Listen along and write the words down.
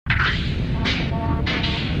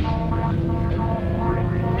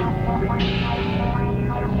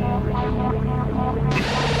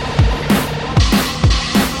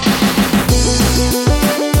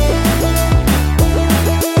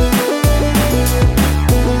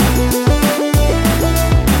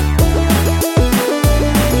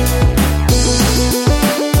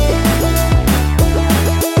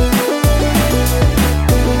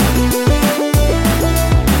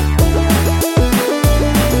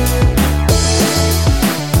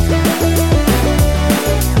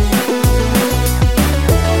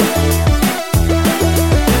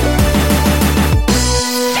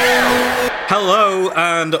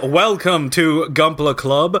and welcome to Gumpler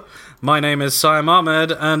Club. My name is Saim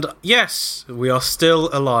Ahmed, and yes, we are still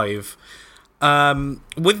alive.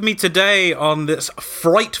 With me today on this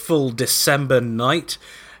frightful December night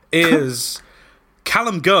is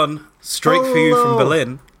Callum Gunn, straight for you from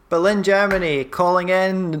Berlin. Berlin, Germany, calling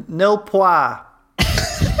in nil point.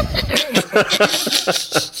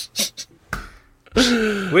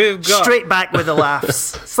 We've got Straight back with the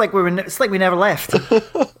laughs. It's like we never left.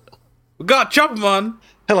 we got Chopman,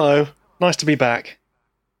 Hello, nice to be back.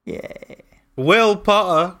 Yeah. Will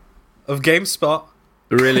Potter of GameSpot.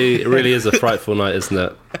 It really is a frightful night, isn't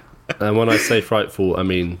it? And when I say frightful, I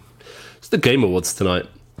mean it's the Game Awards tonight.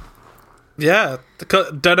 Yeah,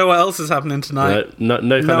 don't know what else is happening tonight. No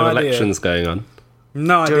kind of idea. elections going on.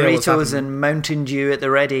 No idea what's Doritos happening. and Mountain Dew at the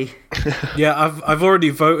ready. Yeah, I've already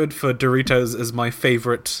voted for Doritos as my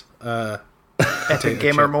favourite Epic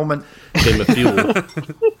gamer moment. Game of Fuel.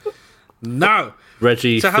 No!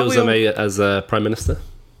 Reggie So how Fils-Aimé we as Prime Minister.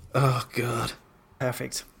 Oh, God.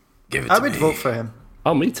 Perfect. Give it to I would me. vote for him.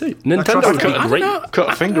 Oh, me too. trust Nintendo him. would be I great. don't know.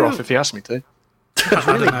 Cut a finger off if he asked me to.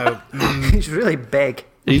 I don't know. He's really big.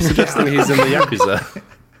 Are you suggesting he's in the Yakuza?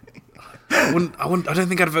 I don't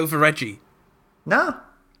think I'd vote for Reggie. No.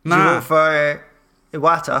 Nah. You vote for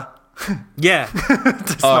Iwata. Yeah.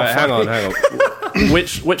 All right, hang on.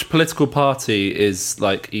 Which political party is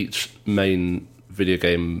like each main video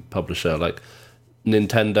game publisher? Like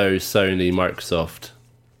Nintendo, Sony, Microsoft.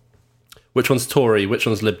 Which one's Tory? Which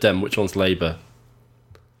one's Lib Dem? Which one's Labour?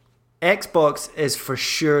 Xbox is for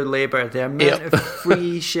sure Labour. The amount of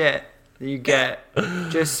free shit that you get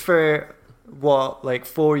just for what, like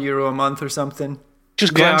 €4 a month or something.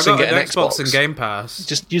 Just Yeah, I glancing got at an an Xbox Xbox. and Game Pass. You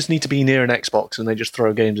just need to be near an Xbox and they just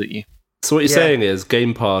throw games at you. So what you're Yeah. saying is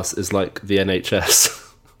Game Pass is like the NHS.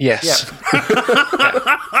 Yes.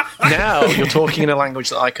 Now you're talking in a language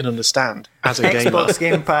that I can understand as a gamer. Xbox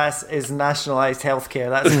Game Pass is nationalised healthcare.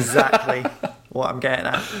 That's exactly what I'm getting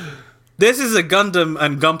at. This is a Gundam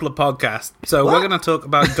and Gumpler podcast, so What? we're going to talk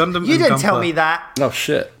about Gundam You and didn't Gumpler. tell me that. Oh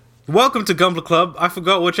shit! Welcome to Gumpler Club. I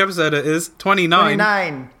forgot which episode it is. 29.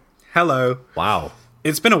 29. Hello. Wow.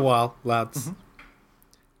 It's been a while, lads.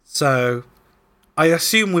 So, I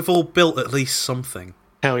assume we've all built at least something,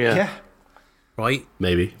 Hell yeah. Yeah. right?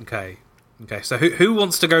 Maybe. Okay, so who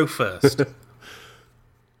wants to go first?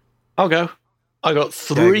 I'll go. I got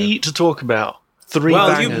three to talk about. Three Well,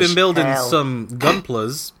 bangers. you've been building Hell. some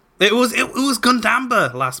Gunplers. It was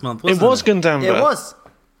Gundamba last month, wasn't It it? was Gundamba. It was.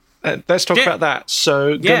 Let's talk Yeah. about that. So,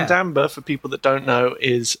 Yeah. Gundamba, for people that don't know,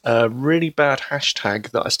 is a really bad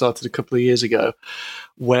hashtag that I started a couple of years ago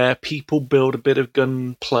where people build a bit of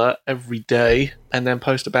Gunpla every day and then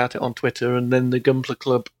post about it on Twitter, and then the Gunpla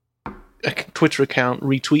Club Twitter account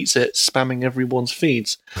retweets it, spamming everyone's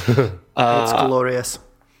feeds. It's glorious.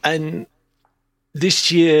 And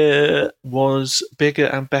this year was bigger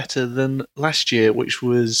and better than last year, which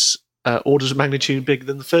was orders of magnitude bigger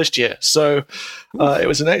than the first year. So it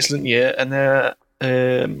was an excellent year, and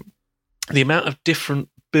the amount of different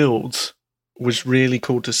builds was really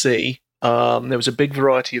cool to see. There was a big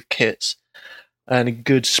variety of kits and a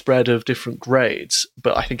good spread of different grades,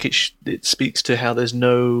 but I think it speaks to how there's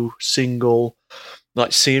no single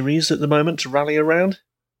like series at the moment to rally around.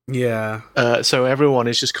 Yeah. So everyone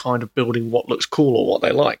is just kind of building what looks cool or what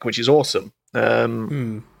they like, which is awesome.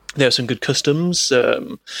 There are some good customs.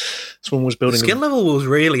 Someone was The building... skill level was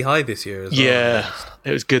really high this year as well. Yeah,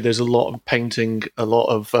 it was good. There's a lot of painting, a lot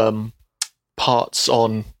of parts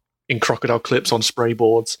in crocodile clips on spray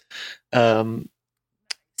boards, a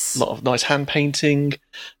lot of nice hand painting,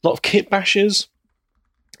 a lot of kit bashes.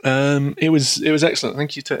 It was excellent.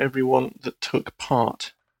 Thank you to everyone that took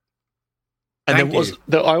part. And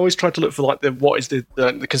I always try to look for like what is the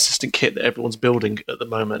consistent kit that everyone's building at the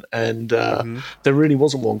moment, and there really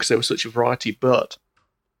wasn't one because there was such a variety. But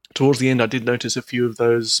towards the end, I did notice a few of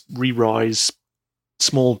those re-rise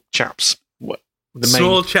small chaps.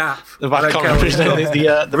 Small chap. I can't remember his name.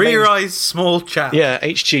 The Re-rise small chap. yeah,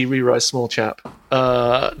 HG re-rise small chap.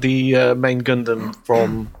 The main Gundam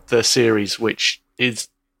from the series, which is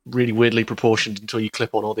really weirdly proportioned until you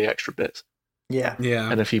clip on all the extra bits. Yeah. Yeah.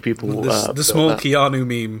 And a few people the built small that. Keanu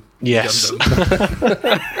meme. Yes.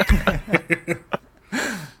 Gundam.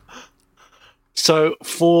 So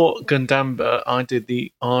for Gundamba, I did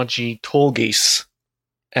the RG Torgeese.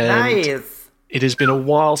 And Nice. it has been a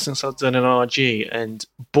while since I've done an RG, and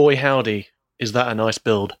boy howdy, is that a nice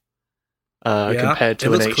build compared to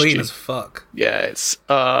it an looks HG. clean as fuck. Yeah, it's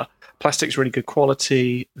plastic's really good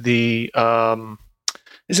quality. The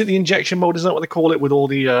is it the injection mold? Is that what they call it? With all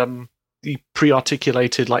the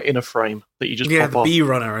pre-articulated like inner frame that you just Yeah, pop the on. B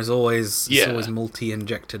runner is always Yeah.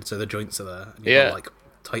 multi-injected, so the joints are there. And Yeah. got, like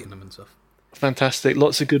tighten them and stuff. Fantastic.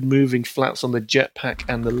 Lots of good moving flaps on the jetpack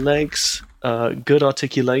and the legs. Good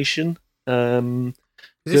articulation. Is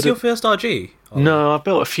this your first RG? No, I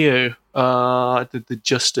built a few. I did the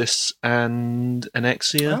Justice and an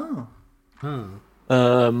Exia.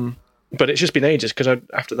 But it's just been ages because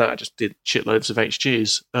after that I just did shitloads of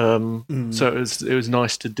HGs. So it was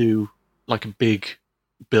nice to do like a big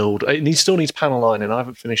build. It still needs panel lining. I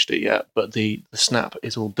haven't finished it yet, but the snap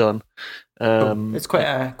is all done. It's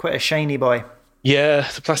quite a shiny boy. Yeah,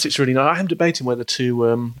 the plastic's really nice. I'm debating whether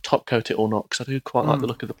to top coat it or not because I do quite like the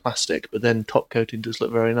look of the plastic, but then top coating does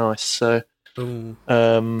look very nice. So,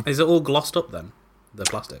 is it all glossed up then? The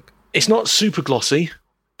plastic? It's not super glossy,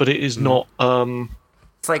 but it is not.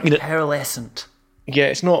 It's like pearlescent. Yeah,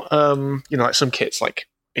 it's not. Like some kits, like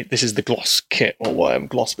this is the gloss kit or whatever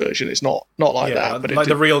gloss version. It's not like that. But like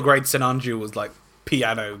the real grade Sinanju was like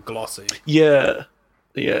piano glossy. Yeah,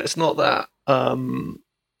 it's not that.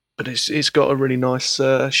 But it's got a really nice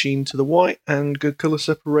sheen to the white and good color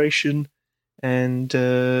separation, and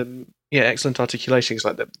excellent articulation. It's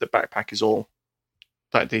like the backpack is all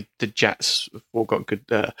like the jets have all got good,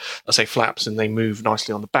 let's say, flaps, and they move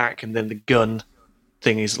nicely on the back, and then the gun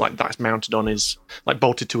thing is like that's mounted on his like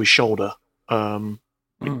bolted to his shoulder, and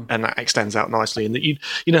that extends out nicely. And you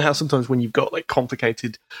know how sometimes when you've got like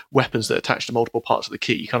complicated weapons that attach to multiple parts of the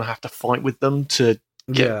kit, you kind of have to fight with them to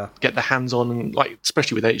get the hands on, and like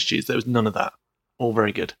especially with HGs, there was none of that. All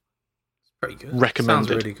very good. Pretty good. Recommended.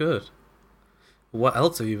 Sounds really good. What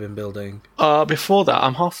else have you been building? Before that,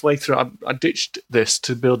 I'm halfway through. I ditched this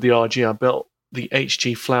to build the RG. I built the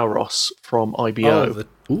HG Flauros from IBO. Oh, the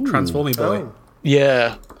Transformy boy. Oh.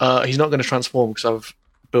 Yeah, he's not going to transform because I've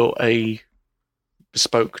built a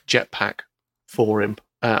bespoke jetpack for him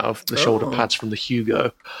out of the shoulder pads from the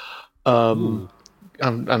Hugo. And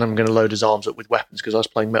I'm going to load his arms up with weapons because I was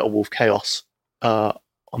playing Metal Wolf Chaos on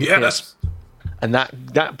PS. And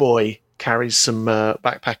that boy carries some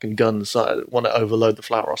backpack and guns, so I want to overload the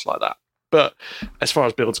Flauros like that. But as far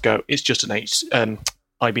as builds go, it's just an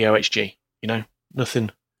IBO HG, nothing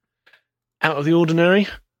out of the ordinary.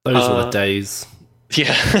 Those are the days.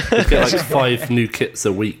 Yeah. You get like 5 new kits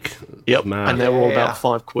a week. Yep, Man. and they're all about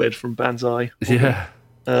 £5 from Banzai. Yeah.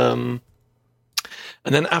 And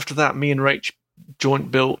then after that, me and Rach joint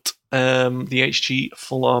built the HG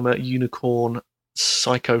Full Armor Unicorn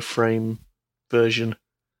Psycho Frame version.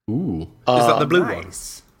 Ooh. Is that the blue one?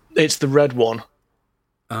 It's the red one.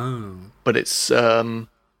 Oh. But it's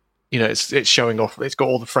it's showing off. It's got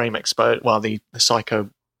all the frame exposed. Well, the Psycho,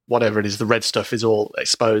 whatever it is, the red stuff is all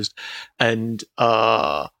exposed, and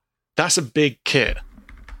that's a big kit.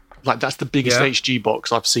 Like that's the biggest HG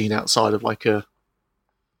box I've seen outside of like a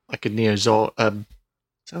Neo Zor. Is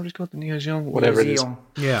that what it's called? The Neo Zeon? Whatever it is.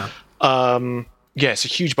 Yeah. It's a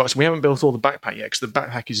huge box. We haven't built all the backpack yet because the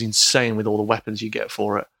backpack is insane with all the weapons you get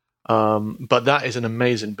for it. But that is an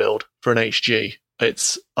amazing build for an HG.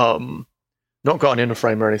 It's not got an inner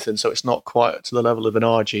frame or anything, so it's not quite to the level of an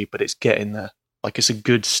RG, but it's getting there. Like it's a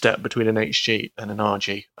good step between an HG and an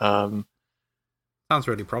RG. Sounds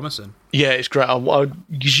really promising. Yeah, it's great.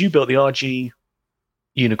 Because you built the RG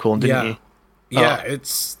Unicorn, didn't you? Yeah,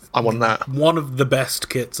 it's. I want that. One of the best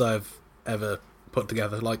kits I've ever put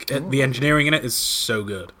together. Like the engineering in it is so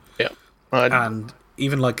good. Yeah, and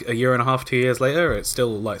even like a year and a half, 2 years later, it's still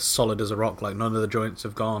like solid as a rock. Like none of the joints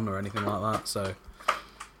have gone or anything like that. So.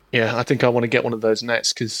 Yeah, I think I want to get one of those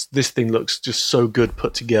next because this thing looks just so good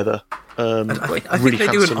put together. I think they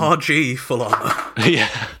do an RG Full Armor. Yeah.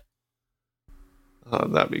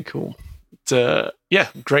 That'd be cool. But,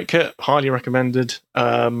 great kit. Highly recommended.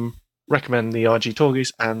 Recommend the RG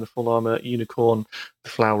Torgis and the Full Armor Unicorn. The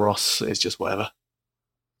Flauros is just whatever.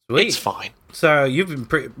 Sweet. It's fine. So you've been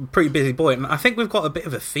pretty busy boy, and I think we've got a bit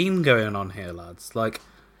of a theme going on here, lads. Like,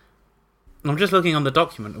 I'm just looking on the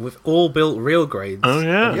document. We've all built real grades. Oh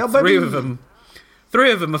yeah, yeah, three of them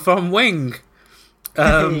are from Wing.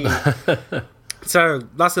 So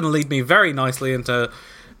that's going to lead me very nicely into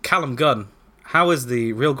Callum Gunn. How is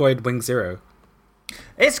the real grade Wing Zero?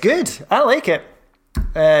 It's good. I like it.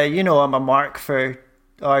 I'm a mark for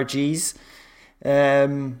RGs.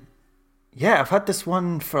 I've had this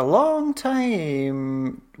one for a long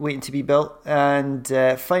time, waiting to be built, and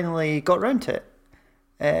finally got around to it.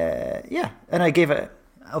 And I gave it,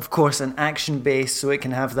 of course, an action base so it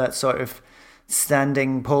can have that sort of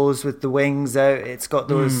standing pose with the wings out. It's got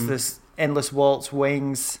this endless waltz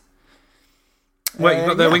wings. Wait, you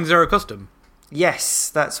got the Wing Zero custom? Yes,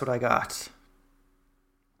 that's what I got.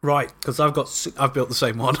 Right, because I've built the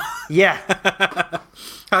same one. Yeah.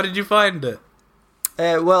 How did you find it?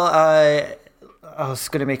 Well, I was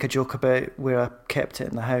going to make a joke about where I kept it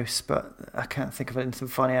in the house, but I can't think of anything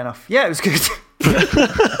funny enough. Yeah, it was good.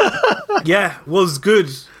 Yeah, was good.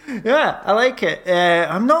 Yeah, I like it.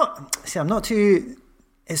 I'm not too.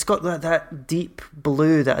 It's got that deep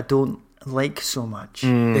blue that I don't like so much.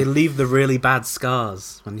 They leave the really bad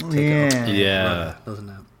scars when you take it off. Yeah. Doesn't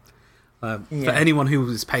it? For anyone who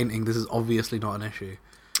is painting, this is obviously not an issue.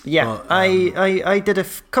 Yeah, but, I did a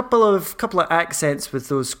couple of accents with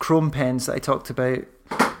those chrome pens that I talked about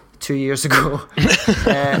 2 years ago.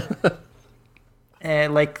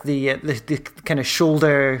 Like the kind of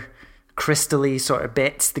shoulder crystally sort of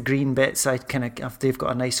bits, the green bits. They've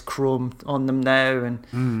got a nice chrome on them now, and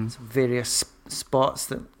some various spots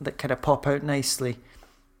that kind of pop out nicely.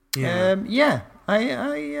 Yeah.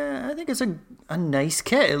 I think it's a nice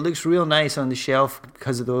kit. It looks real nice on the shelf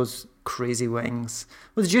because of those crazy wings.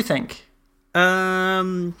 What did you think?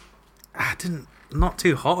 Not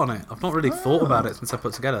too hot on it. I've not really thought about it since I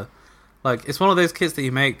put it together. Like, it's one of those kits that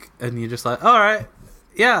you make and you're just like, all right,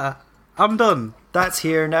 yeah, I'm done. That's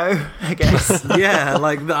here now, I guess. Yeah,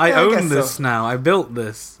 like I own guess this so. now. I built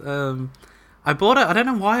this. I bought it. I don't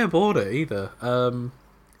know why I bought it either.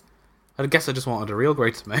 I guess I just wanted a real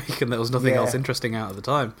grade to make, and there was nothing else interesting out at the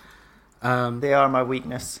time. They are my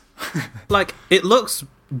weakness. Like, it looks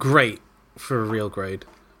great for a real grade.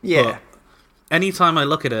 Yeah. But anytime I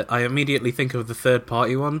look at it, I immediately think of the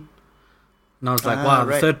third-party one. And I was like, wow,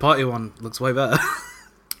 the third-party one looks way better.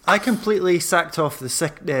 I completely sacked off the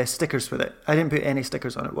stickers with it. I didn't put any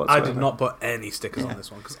stickers on it I whatsoever. did not put any stickers on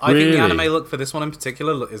this one, because I think the anime look for this one in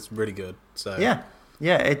particular is really good. So Yeah,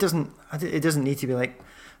 it doesn't need to be like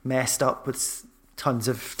messed up with tons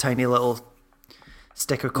of tiny little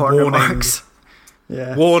sticker corner marks.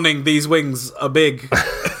 Yeah. Warning, these wings are big.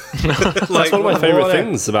 That's one of my favourite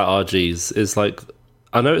things about RGs is like,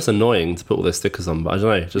 I know it's annoying to put all those stickers on, but I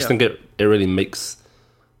don't know, just think it really makes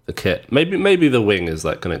the kit. Maybe the wing is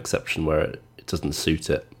like an exception where it doesn't suit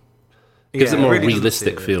it. It gives it more really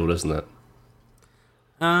realistic feel, doesn't it?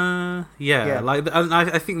 Yeah. Like, and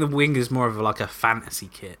I think the wing is more of like a fantasy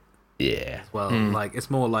kit. Yeah. Well, like, it's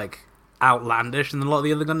more like outlandish than a lot of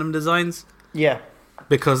the other Gundam designs. Yeah.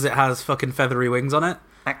 Because it has fucking feathery wings on it.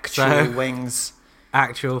 Actual wings.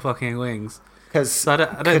 Actual fucking wings. Because So I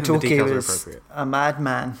don't think the Kotoke details are was appropriate. a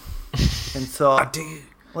madman and thought,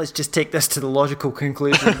 let's just take this to the logical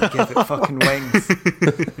conclusion and give it fucking wings.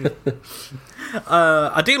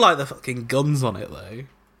 I do like the fucking guns on it,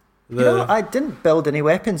 though. I didn't build any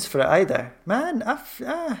weapons for it either. Man, I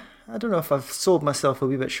don't know if I've sold myself a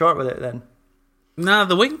wee bit short with it then. No,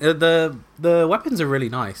 the weapons are really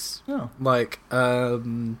nice. Oh. Like,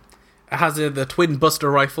 it has the twin buster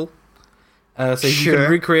rifle. So you Sure.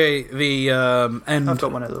 can recreate the end I've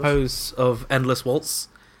got one of those. pose of Endless Waltz,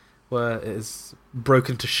 where it is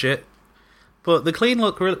broken to shit. But the clean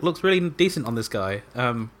look looks really decent on this guy.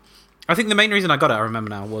 I think the main reason I got it, I remember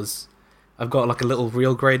now, was I've got like a little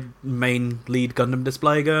real grade main lead Gundam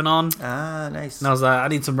display going on. Ah, nice. And I was like, I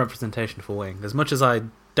need some representation for Wing. As much as I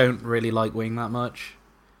don't really like Wing that much,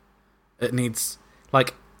 it needs,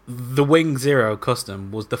 like, the Wing Zero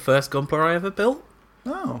custom was the first Gunpla I ever built.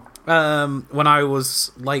 Oh. When I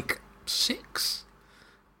was like 6.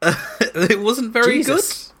 It wasn't very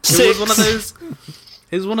Jesus. good. It was one of those.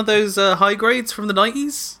 It was one of those high grades from the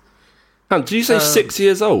 90s. Man, did you say 6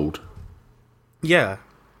 years old? Yeah.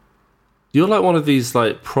 You're like one of these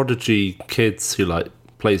like prodigy kids who like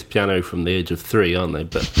plays piano from the age of 3, aren't they?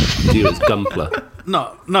 But you as Gunpla.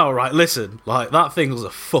 No, right. Listen, like, that thing was a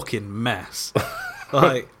fucking mess.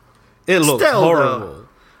 Like, it looked Still, horrible. though.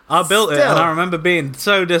 I built it, Still. and I remember being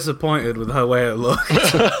so disappointed with the way it looked.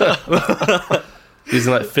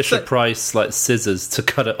 Using like Fisher Price like scissors to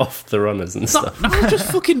cut it off the runners and stuff. No, I was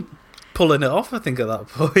just fucking pulling it off, I think, at that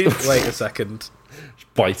point. Wait a second.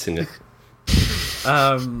 Biting it.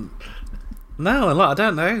 No, I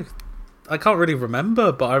don't know. I can't really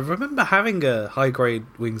remember, but I remember having a high grade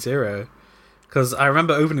Wing Zero. Because I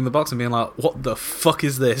remember opening the box and being like, what the fuck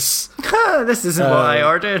is this? This isn't what I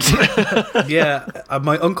ordered. Yeah,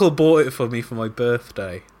 my uncle bought it for me for my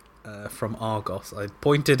birthday from Argos. I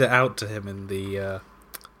pointed it out to him in the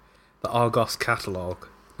Argos catalogue.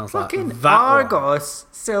 I was Fucking like, that one. Argos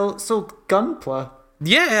sold Gunpla.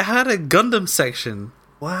 Yeah, it had a Gundam section.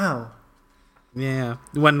 Wow. Yeah,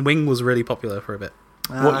 when Wing was really popular for a bit.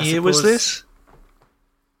 What year was this?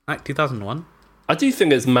 Like 2001. I do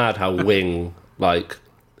think it's mad how Wing like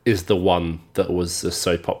is the one that was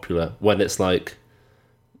so popular when it's like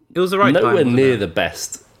It was the right time. nowhere wasn't near it? the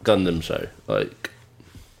best Gundam show. Like,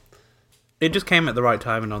 It just came at the right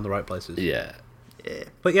time and on the right places. yeah.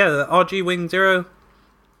 But yeah, the RG Wing Zero,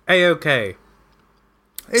 A-OK.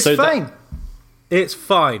 It's So fine. It's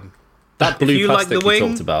fine. That blue If you like plastic the you wing-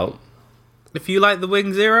 talked about. If you like the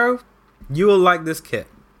Wing Zero, you will like this kit.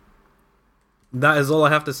 That is all I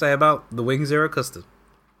have to say about the Wing Zero custom.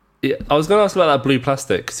 Yeah, I was going to ask about that blue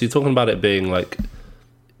plastic, because you're talking about it being like...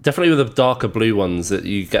 Definitely with the darker blue ones, that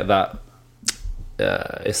you get that...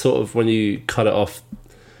 it's sort of, when you cut it off,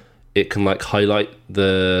 it can like highlight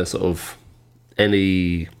the sort of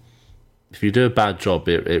any... If you do a bad job,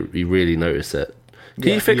 you really notice it.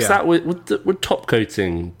 Can you fix that? Would top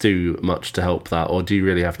coating do much to help that, or do you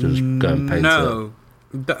really have to just go and paint it? No.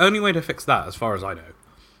 The only way to fix that, as far as I know,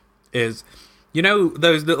 is... You know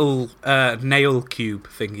those little nail cube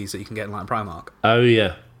thingies that you can get in like Primark? Oh,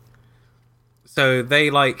 yeah. So they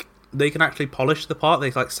can actually polish the part.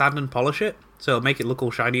 They like sand and polish it, so it'll make it look all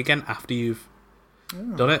shiny again after you've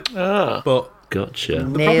done it. But Gotcha. the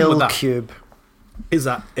problem Nail with that cube. is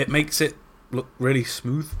that it makes it look really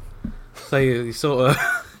smooth. So you sort of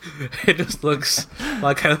it just looks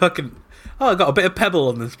like a fucking I got a bit of pebble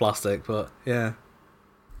on this plastic, but yeah.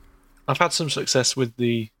 I've had some success with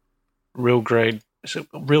the real grade,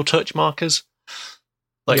 real touch markers.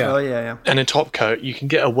 Like, Yeah. Oh, yeah. and in top coat, you can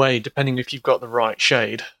get away, depending if you've got the right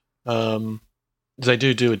shade. They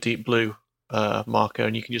do a deep blue marker,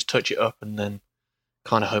 and you can just touch it up and then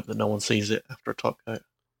kind of hope that no one sees it after a top coat.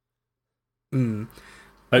 Mm.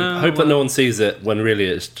 Hope that no one sees it when really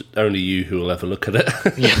it's only you who will ever look at it.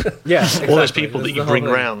 Yeah, All those exactly. people This that is you the bring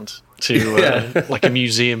whole thing. round to like a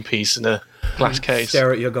museum piece in a glass case.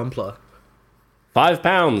 Stare at your Gunpla.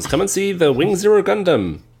 £5. Come and see the Wing Zero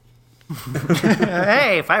Gundam.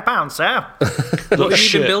 Hey, £5, sir. What have you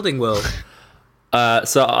shit. been building, Will?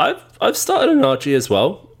 So I've started an RG as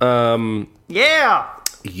well. Yeah.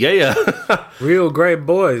 Yeah. Real great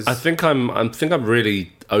boys. I think I'm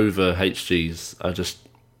really over HGs. I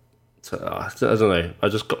don't know. I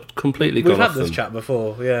just got completely We've gone had off this them. chat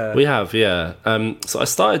before, yeah. We have, yeah. So I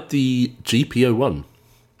started the GPO1.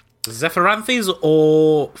 Zephyranthes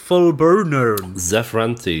or full burner?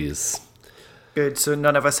 Zephyranthes. Good, so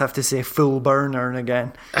none of us have to say full burner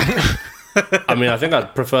again. I mean, I think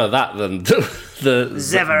I'd prefer that than the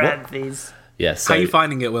Zephyranthes. Yes. How are you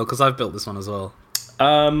finding it, Will? Because I've built this one as well.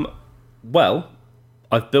 Well,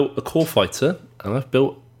 I've built a core fighter and I've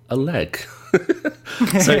built a leg.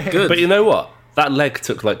 So Good. But you know what? That leg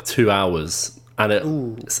took like 2 hours, and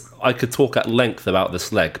I could talk at length about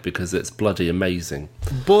this leg because it's bloody amazing.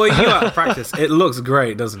 Boy, you out of practice. It looks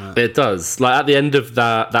great, doesn't it? It does. Like at the end of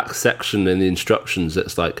that section in the instructions,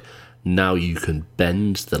 it's like, now you can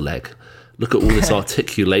bend the leg. Look at all this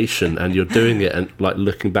articulation, and you're doing it, and like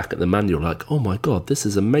looking back at the manual, like, oh my god, this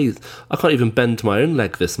is amazing. I can't even bend my own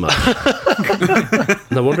leg this much.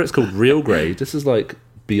 No wonder it's called real grade. This is like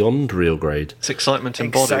beyond real grade. It's excitement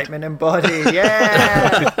embodied. Excitement embodied,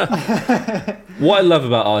 yeah. What I love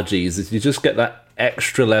about RGs is you just get that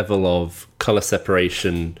extra level of color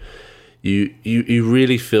separation. You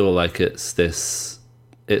really feel like it's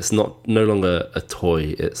no longer a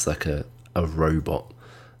toy, it's like a robot.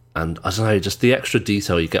 And I don't know, just the extra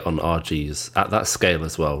detail you get on RGs at that scale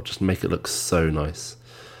as well, just make it look so nice.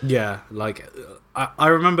 Yeah, like, I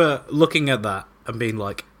remember looking at that and being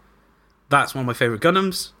like, that's one of my favourite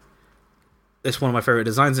Gundams. It's one of my favourite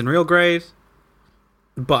designs in real grade.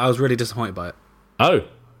 But I was really disappointed by it. Oh,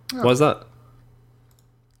 why's that?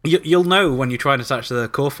 You'll know when you try and attach the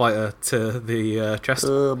core fighter to the chest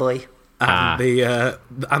Oh boy. and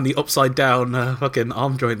the upside down fucking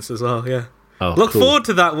arm joints as well. Yeah. Oh, Look cool. forward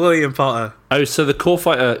to that, William Potter. Oh, so the core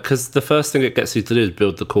fighter, because the first thing it gets you to do is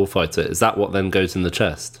build the core fighter. Is that what then goes in the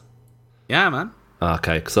chest? Yeah, man.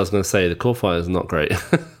 Okay, because I was going to say the core fighter is not great.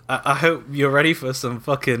 I hope you're ready for some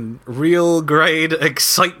fucking real grade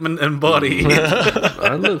excitement embodied.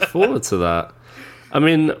 I look forward to that. I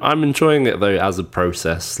mean, I'm enjoying it though as a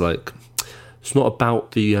process. Like, it's not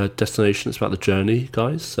about the destination; it's about the journey,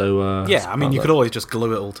 guys. So Yeah, I mean, you could always just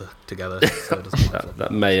glue it all together. So it doesn't matter.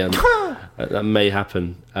 that may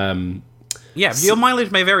happen. Yeah, your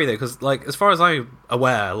mileage may vary though, because like as far as I'm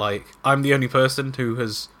aware, like I'm the only person who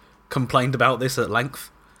has complained about this at length.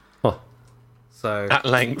 Huh. So At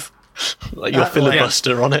length. Like your At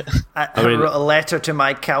filibuster on it. I mean- wrote a letter to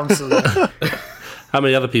my counsellor. How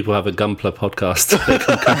many other people have a Gunpla podcast that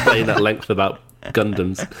can complain at length about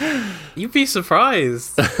Gundams? you'd be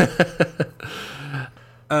surprised.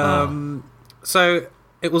 So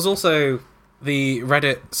it was also the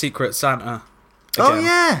Reddit Secret Santa. Oh again.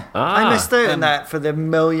 yeah, I Ah. missed out on that for the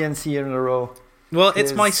millionth year in a row. Well,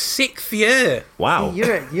 it's my Yes. 6th year. Wow.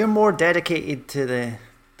 You're more dedicated to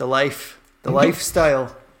the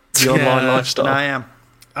lifestyle The online Yeah. lifestyle. than I am.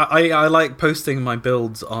 I like posting my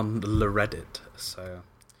builds on the Reddit, so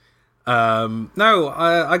No,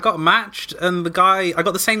 I got matched, and I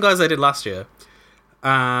got the same guy as I did last year.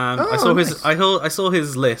 And I saw I saw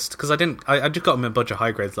his list because I just got him a bunch of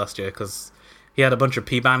high grades last year because he had a bunch of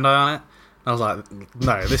P Bandai on it. And I was like,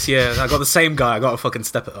 no, this year I got the same guy. I got to fucking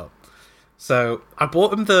step it up. So I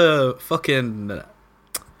bought him the fucking,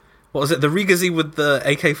 what was it? The Rigazi with the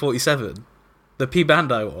AK-47, the P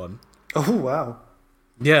Bandai one. Oh wow!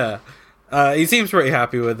 Yeah, he seems pretty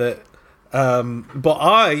happy with it. But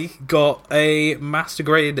I got a master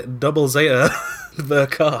grade double Zeta the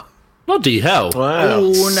car. Bloody hell! Wow.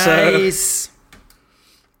 Oh, nice.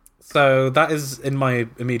 So that is in my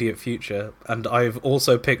immediate future, and I've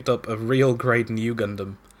also picked up a real grade new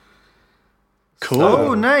Gundam. Cool.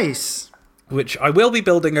 Oh, nice. Which I will be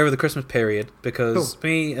building over the Christmas period, because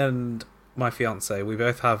me and my fiance, we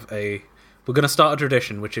both have we're going to start a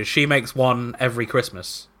tradition, which is she makes one every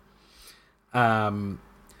Christmas.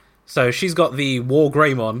 So she's got the War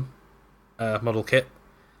Greymon model kit,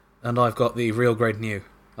 and I've got the real grade new.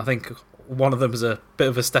 I think one of them is a bit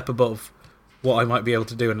of a step above what I might be able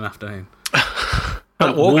to do in an afternoon.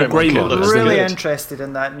 That War Greymon I'm looks really good. interested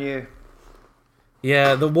in that new.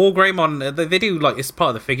 Yeah, the War Greymon, they do, like, it's part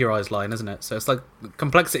of the Figurized line, isn't it? So it's like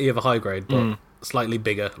complexity of a high grade, but slightly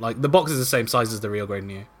bigger. Like, the box is the same size as the real grade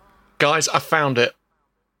new. Guys, I found it.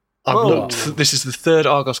 I've Whoa. looked. This is the third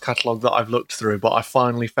Argos catalogue that I've looked through, but I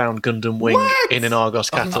finally found Gundam Wing in an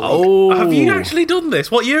Argos catalogue. Oh, Have you actually done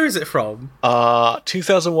this? What year is it from?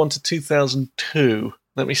 2001 to 2002.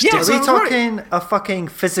 Let me stick. Are we talking a fucking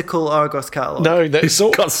physical Argos catalogue? No, that's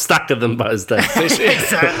all. got a stack of them by his desk.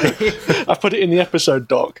 Exactly. I put it in the episode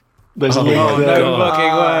doc. There's a link Oh, there. no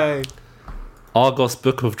fucking way.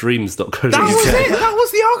 ArgosBookOfDreams.co.uk. That was it! That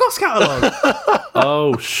was the Argos catalogue!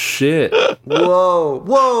 Oh shit!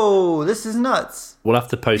 Whoa, this is nuts. We'll have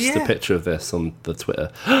to post a picture of this on the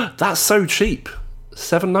Twitter. That's so cheap.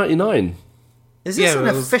 $7.99. Is this Yeah, an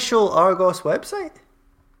it was- official Argos website?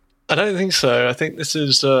 I don't think so. I think this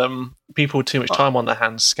is people with too much time on their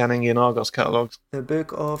hands scanning in Argos catalogues. The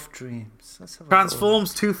Book of Dreams. Let's have a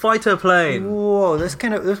Transforms to fighter plane. look. Whoa, this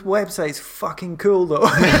website's fucking cool though.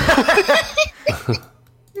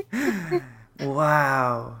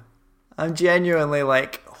 Wow. I'm genuinely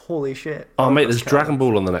like, holy shit. Oh mate, Argos there's Dragon catalogue.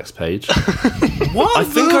 Ball on the next page. What? I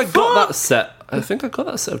think the I got fuck? that set. I think I got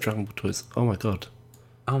that set of Dragon Ball toys. Oh my god.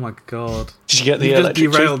 Oh my god. Did you get the You just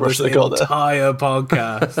electric derailed toothbrush this they got there? entire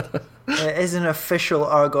podcast. It is an official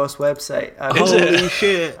Argos website. Holy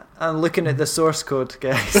shit. I'm looking at the source code,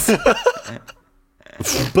 guys.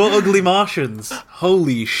 But Ugly Martians.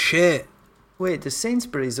 Holy shit. Wait, does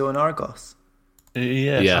Sainsbury's own Argos?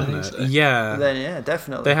 Yes, Yeah. I think so. Yeah. Then yeah,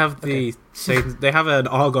 definitely. They have they have an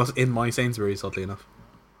Argos in my Sainsbury's, oddly enough.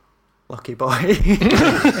 Lucky boy.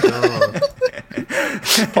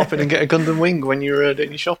 Pop in and get a Gundam Wing when you're doing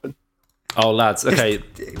your shopping. Oh lads, okay.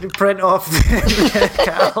 Print off the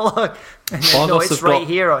catalogue. And then, no, Argos it's have right got-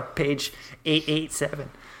 here on page 887.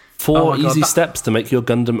 4 Oh my God, easy that- steps to make your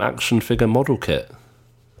Gundam action figure model kit.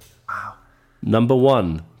 Wow. Number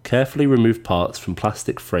 1. Carefully remove parts from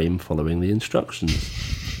plastic frame following the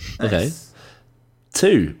instructions. Okay. Nice.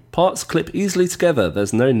 2. Parts clip easily together.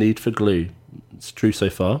 There's no need for glue. It's true so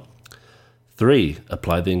far. 3.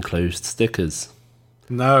 Apply the enclosed stickers.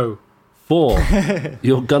 No. 4.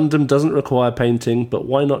 Your Gundam doesn't require painting, but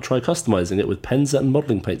why not try customizing it with pens and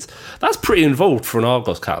modelling paints? That's pretty involved for an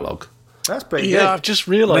Argos catalogue. That's pretty Yeah, good. I've just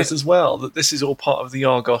realised as well that this is all part of the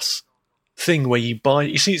Argos thing where you buy.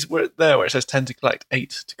 You see, it's where it says 10 to collect, 8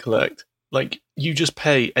 to collect. Like you just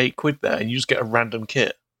pay £8 there, and you just get a random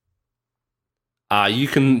kit. You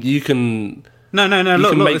can No, you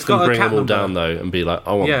look, can make it's them got a bring cat them all number. down though and be like,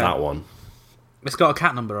 I want Yeah. that one. It's got a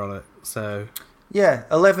cat number on it, so... Yeah,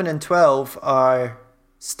 11 and 12 are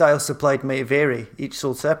style supplied may vary, each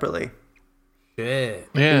sold separately. Shit.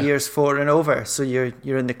 Yeah, The years 4 and over, so you're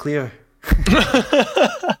in the clear.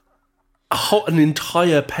 An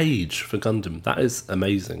entire page for Gundam. That is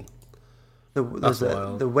amazing. There's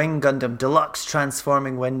wild. the Wing Gundam, Deluxe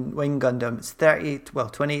Transforming Wing Gundam. It's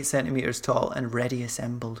 28 centimeters tall and ready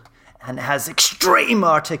assembled. And it has extreme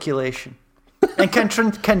articulation. And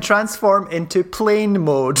can transform into plane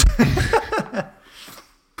mode.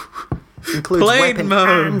 Includes Plane weapon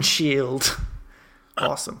mode. and shield.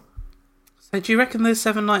 Awesome. So do you reckon there's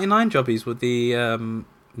 $7.99 jobbies with the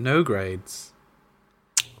no grades?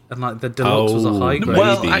 And like the deluxe was a high grade?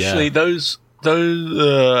 well, Maybe, actually, yeah. those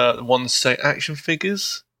ones say action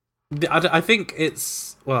figures, I think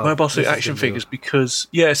it's... Well, mobile suit this is action gonna be- figures, because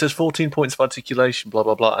it says 14 points of articulation, blah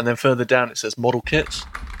blah blah, and then further down it says model kits.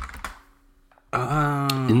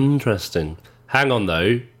 Interesting. Hang on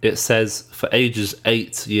though. It says for ages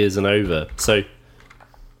 8 years and over. So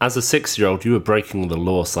As a 6-year-old, you were breaking the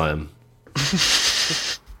law, Simon.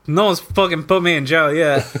 No one's fucking put me in jail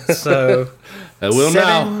yet, so... I will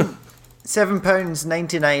now.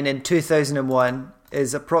 £7.99 in 2001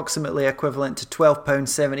 is approximately equivalent to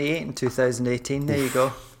 £12.78 in 2018. There you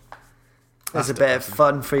go. There's a bit of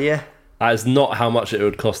fun for you. That is not how much it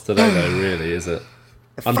would cost today, though, really, is it?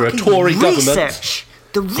 The Under a fucking Tory government.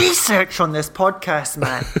 The research on this podcast,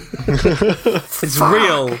 man. It's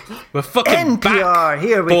real. We're fucking NPR, back,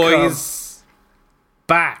 here we boys.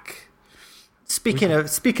 Back. Speaking of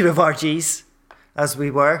RGs, as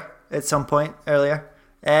we were at some point earlier,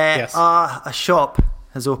 Yes. a shop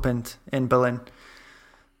has opened in Berlin,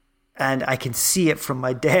 and I can see it from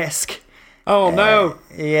my desk. Oh, no.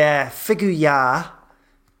 Yeah, Figuya.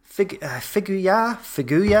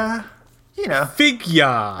 You know, Figure.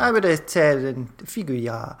 I would have said in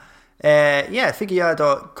Figuya.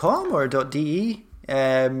 Figuya.com or .de.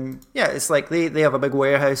 It's like they have a big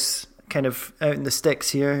warehouse kind of out in the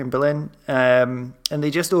sticks here in Berlin. And they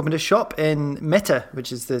just opened a shop in Mitte,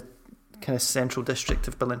 which is the kind of central district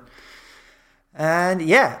of Berlin. And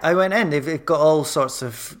yeah, I went in. They've got all sorts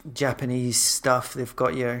of Japanese stuff. They've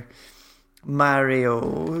got your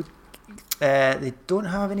Mario. They don't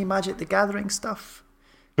have any Magic the Gathering stuff.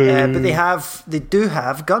 But they do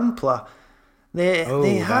have Gunpla.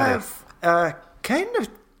 They have a kind of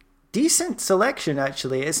decent selection,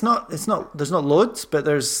 actually. There's not loads, but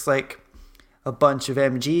there's like a bunch of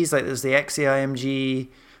MGs. Like there's the XAI MG,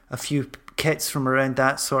 a few kits from around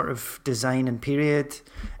that sort of design and period,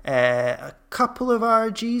 a couple of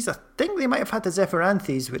RGs. I think they might have had the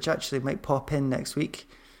Zephyranthes, which actually might pop in next week.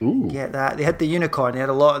 Ooh. Get that. They had the unicorn. They had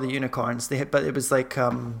a lot of the unicorns. But it was like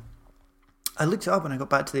I looked it up when I got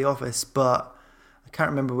back to the office, but I can't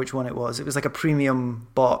remember which one it was. It was like a premium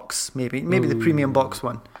box, maybe the premium box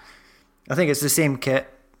one. I think it's the same kit,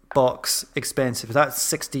 box, expensive. That's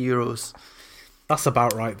 €60. That's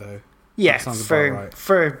about right, though. Yeah, that sounds about right.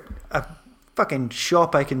 For a fucking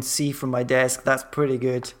shop I can see from my desk, that's pretty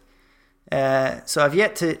good. So I've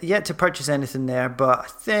yet to purchase anything there, but I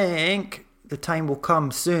think the time will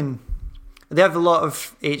come soon. They have a lot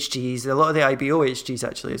of HGs, a lot of the IBO HGs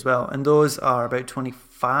actually as well, and those are about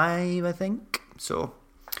 25, I think. So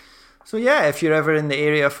yeah, if you're ever in the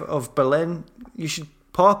area of Berlin, you should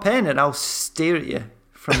pop in and I'll stare at you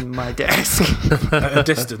from my desk. At a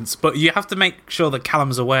distance. But you have to make sure that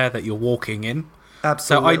Callum's aware that you're walking in.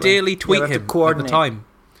 Absolutely. So ideally tweet him at the time.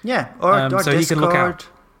 Yeah, or so Discord. he can look out.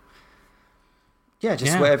 Yeah,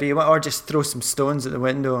 whatever you want, or just throw some stones at the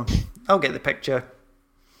window. I'll get the picture.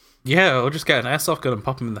 Yeah, or just get an airsoft gun and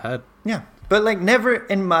pop him in the head. Yeah, but like never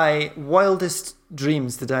in my wildest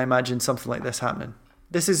dreams did I imagine something like this happening.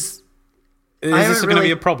 Is this going to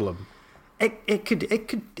be a problem? It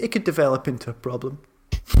could develop into a problem.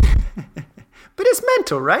 But it's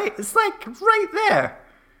mental, right? It's like right there.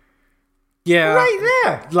 Yeah. Right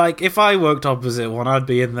there. Like if I worked opposite one, I'd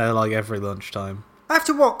be in there like every lunchtime. I have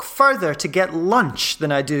to walk further to get lunch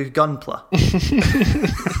than I do Gunpla.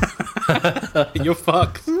 You're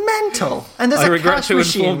fucked. Mental. And there's a cash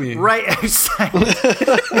machine right outside.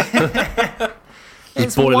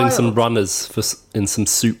 He's boiling some runners in some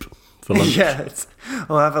soup for lunch. Yeah.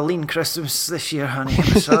 I'll have a lean Christmas this year, honey.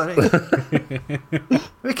 I'm sorry.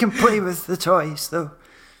 We can play with the toys, though.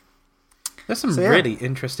 There's some really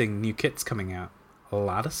interesting new kits coming out.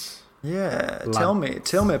 Lattice? Yeah. Tell me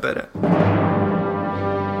about it.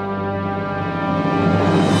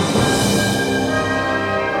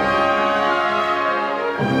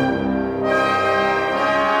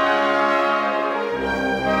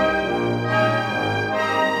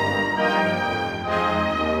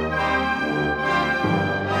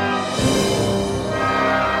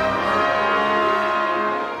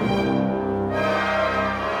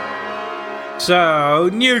 So,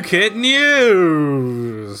 new kit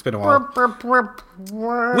news. It's been a while.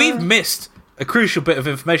 We've missed a crucial bit of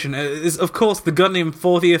information. It is, of course, the Gundam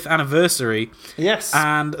 40th anniversary. Yes.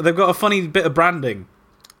 And they've got a funny bit of branding,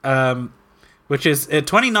 which is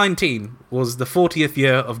 2019 was the 40th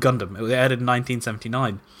year of Gundam. It was added in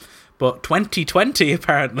 1979. But 2020,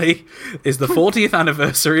 apparently, is the 40th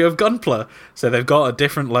anniversary of Gunpla. So they've got a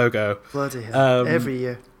different logo. Bloody hell. Every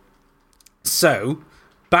year. So,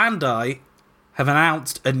 Bandai have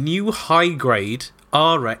announced a new high-grade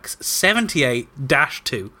RX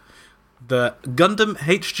 78-2, the Gundam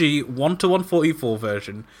HG 1-144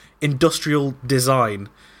 version, industrial design,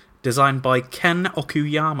 designed by Ken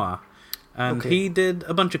Okuyama. And he did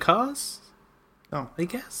a bunch of cars, I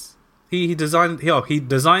guess. He designs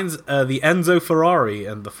the Enzo Ferrari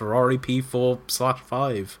and the Ferrari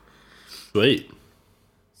P4/5. Sweet.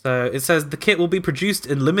 So it says the kit will be produced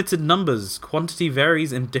in limited numbers. Quantity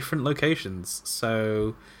varies in different locations.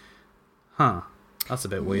 So, that's a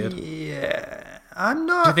bit weird. Yeah, I'm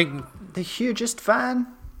not the hugest fan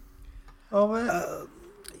of it.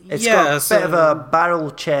 It's got a bit of a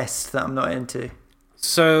barrel chest that I'm not into.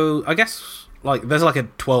 So I guess there's like a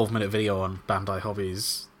 12-minute video on Bandai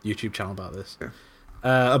Hobby's YouTube channel about this,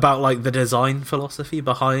 about like the design philosophy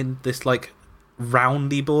behind this like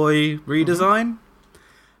roundy boy redesign,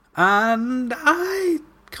 and I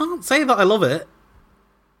can't say that I love it.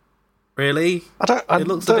 Really, I don't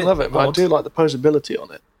love it, but I do like the posability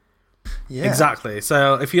on it. Yeah, exactly.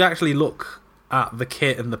 So if you actually look at the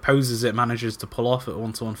kit and the poses it manages to pull off at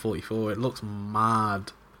 1:1:44, it looks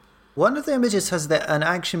mad. One of the images has an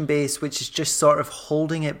action base which is just sort of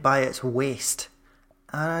holding it by its waist.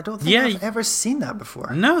 And I don't think I've ever seen that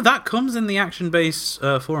before. No, that comes in the action base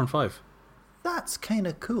 4 and 5. That's kind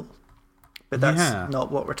of cool. But that's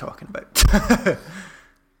not what we're talking about.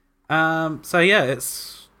 So yeah,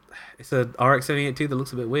 it's a RX-78 that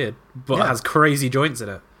looks a bit weird, but it has crazy joints in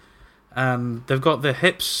it. They've got the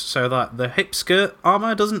hips so that the hip skirt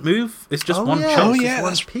armor doesn't move. It's just one chunk. Oh yeah,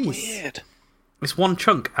 one that's piece. weird. It's one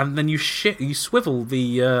chunk, and then you swivel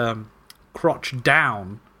the crotch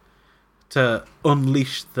down to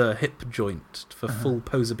unleash the hip joint for full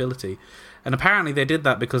posability. And apparently they did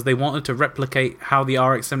that because they wanted to replicate how the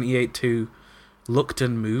RX-78 looked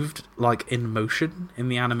and moved, like in motion in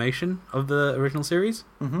the animation of the original series.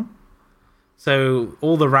 Mm-hmm. So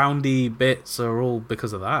all the roundy bits are all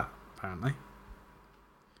because of that, apparently.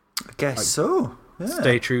 I guess so. Yeah.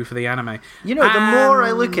 Stay true for the anime. You know, the more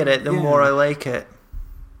I look at it, the more I like it.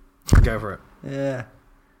 Go for it. Yeah.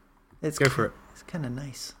 Go for it. It's kind of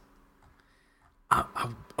nice. I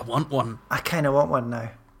want one. I kind of want one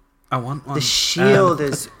now. I want one. The shield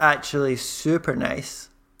is actually super nice.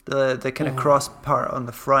 The kind of cross part on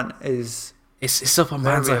the front is... It's up on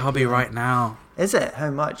Bandai Hobby right now. Is it?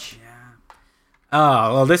 How much? Yeah.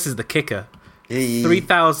 Oh, well, this is the kicker.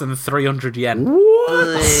 3,300 yen.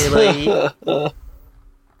 What?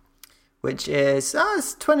 Which is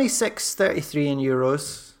it's 26.33 in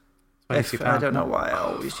euros. I don't know why I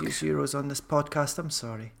always use euros on this podcast. I'm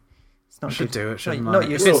sorry. It's not should good. do it. Shouldn't not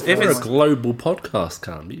I? If it's a global podcast,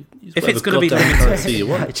 Cam. If it's going to be currency you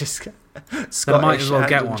want. then I might as well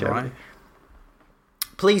get one, right?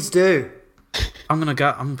 Please do.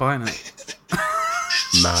 I'm buying it.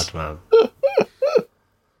 Mad man.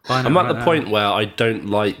 I'm at the point where I don't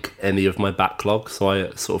like any of my backlog, so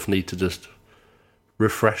I sort of need to just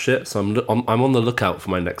refresh it. So I'm on the lookout for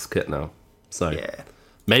my next kit now. So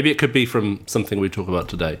maybe it could be from something we talk about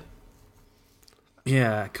today.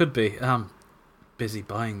 Yeah, it could be. I'm busy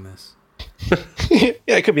buying this.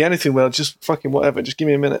 Yeah, it could be anything. Well, just fucking whatever. Just give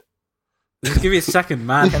me a minute. Just give me a second,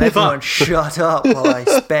 man. Can everyone shut up while I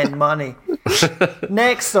spend money?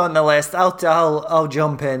 Next on the list, I'll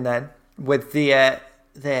jump in then with the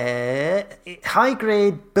high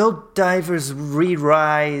grade Build Divers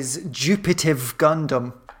Re-Rise Jupitive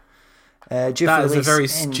Gundam. That is a very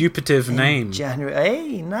stupitive name. January.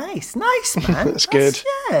 Hey, nice, man. That's good.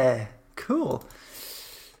 Yeah, cool.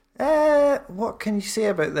 What can you say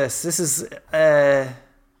about this? This is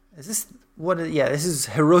this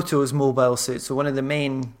Hiroto's mobile suit. So one of the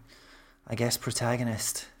main, I guess,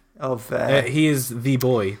 protagonists of. He is the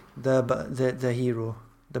boy. The hero.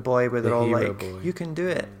 The boy where they're all like, boy. You can do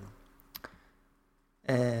it.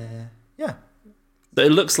 Yeah. But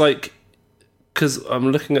it looks like, because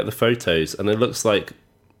I'm looking at the photos, and it looks like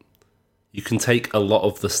you can take a lot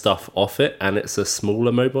of the stuff off it, and it's a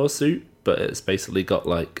smaller mobile suit, but it's basically got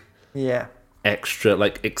like extra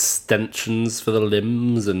like extensions for the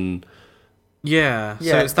limbs and so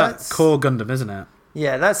it's that core Gundam, isn't it?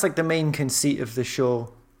 Yeah, that's like the main conceit of the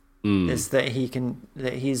show is that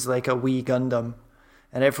he's like a wee Gundam.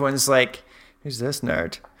 And everyone's like, who's this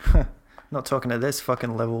nerd? Not talking to this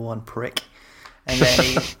fucking level 1 prick. And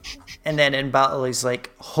then in battle he's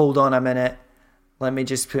like, hold on a minute, let me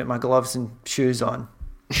just put my gloves and shoes on.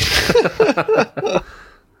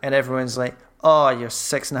 And everyone's like, oh, you're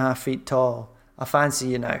 6.5 feet tall. I fancy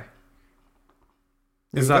you now.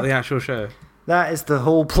 Is that the actual show? That is the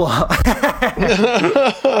whole plot.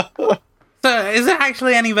 So is it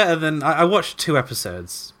actually any better than... I watched 2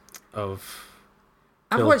 episodes of...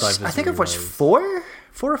 I think I've watched 4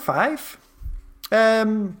 or 5.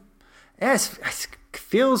 It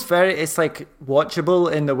feels very, it's like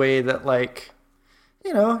watchable in the way that, like,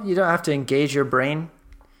 you know, you don't have to engage your brain.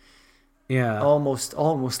 Yeah. Almost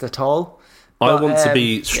at all. I want to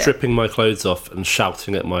be stripping my clothes off and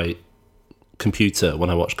shouting at my computer when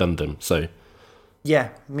I watch Gundam. So. Yeah,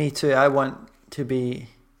 me too. I want to be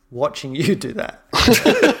watching you do that.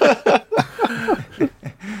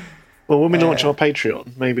 Well, when we launch our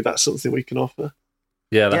Patreon, maybe that's something we can offer.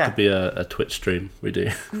 Yeah, that Yeah. could be a Twitch stream we do.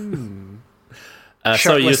 So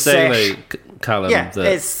Shirtless you're saying, sesh. though, Callum, Yeah,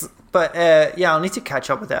 that I'll need to catch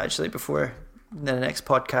up with it actually before the next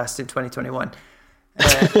podcast in 2021.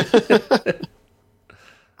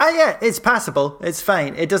 Yeah, it's passable. It's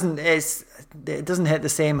fine. It doesn't hit the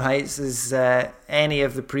same heights as any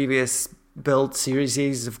of the previous build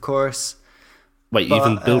series, of course. wait, but,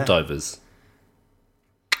 even Build Divers?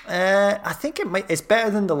 I think it's better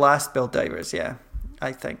than the last Build Divers. Yeah,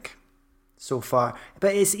 I think so far.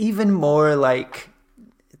 But it's even more like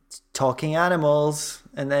talking animals,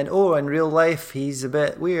 and then in real life he's a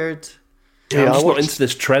bit weird. Yeah, I'm I just not watched- into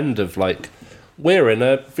this trend of like, we're in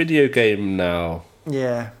a video game now.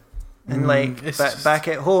 Yeah. And like it's just- back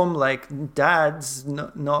at home, like dad's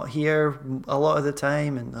not here a lot of the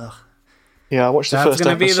time, and Yeah, I watched the That's first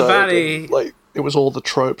gonna be the episode. baddie. And, like, it was all the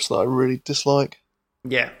tropes that I really dislike.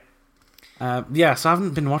 yeah, So I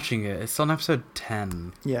haven't been watching it. It's on episode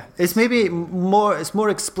 10. yeah. It's maybe more. It's more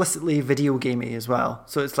explicitly video gamey as well.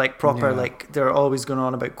 So it's like proper. Yeah. Like they're always going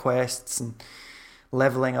on about quests and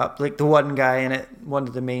leveling up. Like the one guy in it, one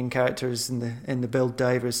of the main characters in the Build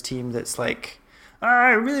Divers team, that's like,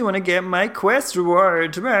 I really want to get my quest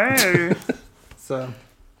reward. So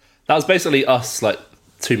That was basically us like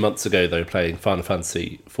 2 months ago, though, playing Final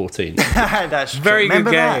Fantasy 14. that's true. Very good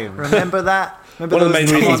Remember that? game. Remember that? Remember One of the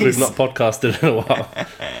those main reasons days? we've not podcasted in a while.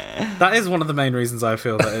 That is one of the main reasons I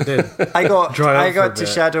feel that it did. I got Dry out I got for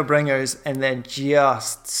to a bit. Shadowbringers and then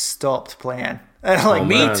just stopped playing. And like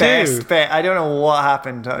Me the too. best bit. I don't know what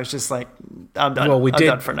happened. I was just like, I'm done. Well, we I'm did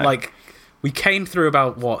done for now. we came through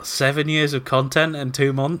about 7 years of content in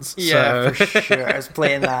 2 months. yeah, so. for sure. I was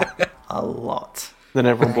playing that a lot. Then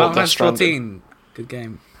everyone Final bought Death Fantasy Stranding. 14, good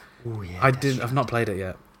game. Oh yeah. I've not played it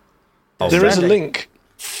yet. There is a Stranding. link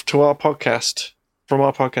to our podcast, from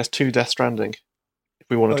our podcast to Death Stranding, if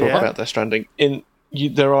we want to Oh, talk yeah? about Death Stranding.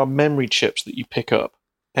 There are memory chips that you pick up,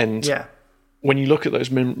 and Yeah. when you look at those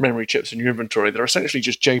memory chips in your inventory, they're essentially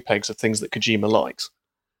just JPEGs of things that Kojima likes.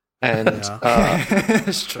 And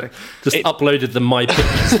It's true. Just uploaded the My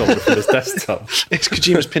Pictures folder from his desktop. it's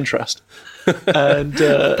Kojima's Pinterest. And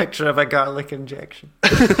Picture of a garlic injection.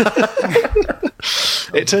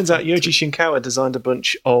 it turns out Yoji Shinkawa designed a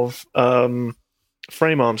bunch of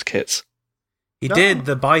frame arms kits. He No. did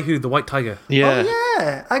the Baihu, the White Tiger. Yeah. Oh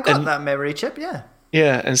yeah. I got And- that memory chip, yeah.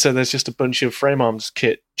 Yeah, and so there's just a bunch of frame arms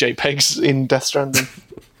kit JPEGs in Death Stranding.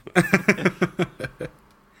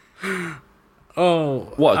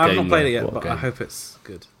 Oh, What a I've game, not played though. it yet, What a but I game. hope it's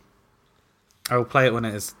good. I will play it when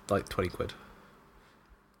it is like 20 quid.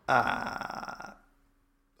 I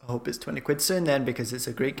hope it's 20 quid soon then, because it's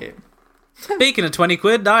a great game. Speaking of 20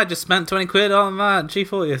 quid, I just spent 20 quid on that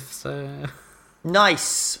G40th, so...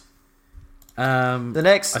 Nice. The The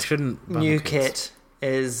next I shouldn't buy new more kits. kit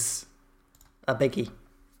is a biggie.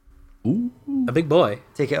 A big boy.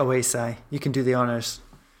 Take it away, Si. You can do the honours.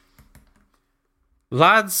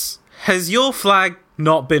 Lads, has your flag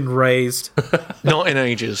not been raised? Not in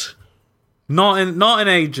ages. Not in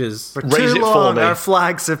ages. For Raise too it for long, me. our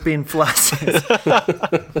flags have been flaccid.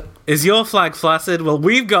 Is your flag flaccid? Well,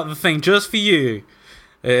 we've got the thing just for you.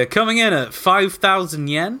 Coming in at 5,000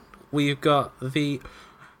 yen, we've got the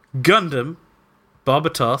Gundam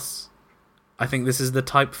Barbatos. I think this is the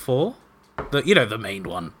Type 4. The main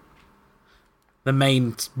one. The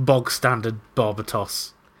main bog standard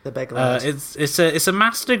Barbatos. The big lad. It's a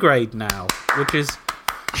master grade now, which is...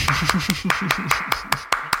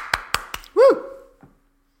 Woo!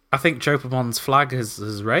 I think Chopamon's flag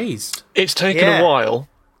has raised. It's taken Yeah. a while.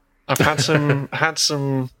 I've had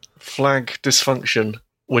some flag dysfunction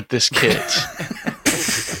with this kit.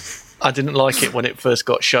 I didn't like it when it first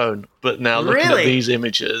got shown, but now looking Really? at these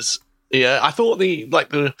images, yeah, I thought the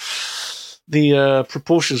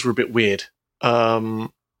proportions were a bit weird.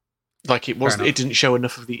 Like it enough. didn't show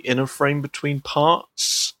enough of the inner frame between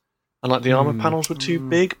parts, and like the armor panels were too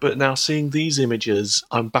big. But now seeing these images,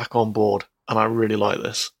 I'm back on board, and I really like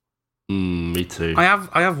this. Me too. I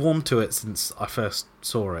have warmed to it since I first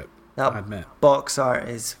saw it. I That admit. box art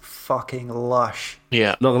is fucking lush.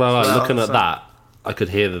 Yeah, Not gonna lie, Well, looking at so- that, I could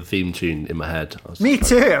hear the theme tune in my head. I was Me just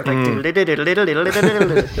too. I'm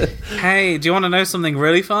like, Hey, do you want to know something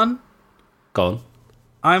really fun? Go on.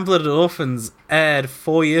 Iron Blooded Orphans aired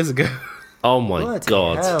 4 years ago. Oh my bloody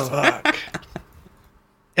god. hell. fuck.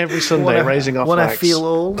 Every Sunday, raising our Wanna flags. feel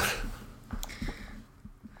old?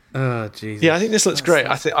 Oh, Jesus. Yeah, I think this looks great.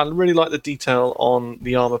 I really like the detail on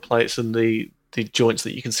the armor plates and the the joints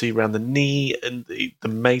that you can see around the knee, and the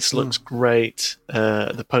mace looks great.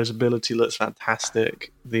 The posability looks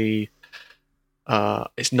fantastic. It's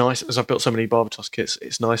nice, as I've built so many Barbatos kits,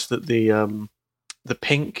 it's nice that the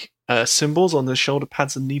pink symbols on the shoulder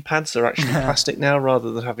pads and knee pads are actually plastic now,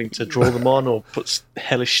 rather than having to draw them on or put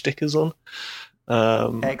hellish stickers on.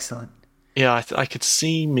 Excellent. Yeah, I could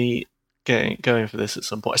see me going for this at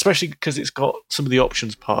some point, especially because it's got some of the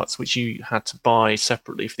options parts which you had to buy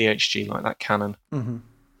separately for the HG, like that cannon. Mm-hmm.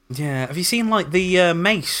 Yeah, have you seen like the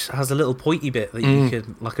mace has a little pointy bit that you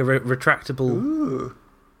can, like a retractable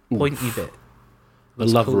pointy bit. I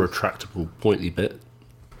love a retractable pointy bit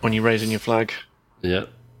when you're raising your flag. Yeah.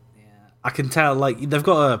 I can tell, like they've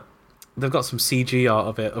got some CG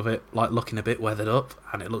art of it like looking a bit weathered up,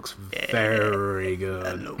 and it looks very good.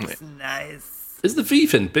 That looks nice. Is the V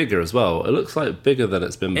fin bigger as well? It looks like bigger than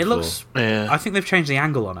it's been before. It looks. Yeah. I think they've changed the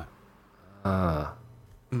angle on it, Ah.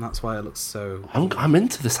 and that's why it looks so. I'm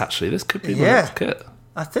into this actually. This could be my Yeah. next kit.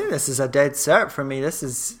 I think this is a dead cert for me. This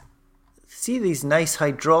is, see these nice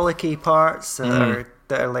hydraulic-y parts that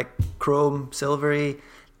are like chrome, silvery.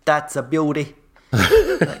 That's a beauty.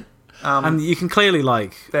 And you can clearly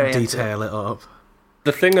like Very detail it up.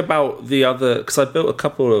 The thing about the other, because I built a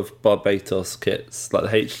couple of Barbatos kits, like the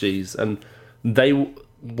HGs, and they,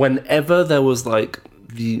 whenever there was like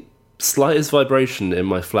the slightest vibration in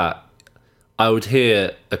my flat, I would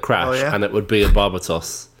hear a crash, and it would be a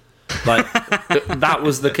Barbatos. Like that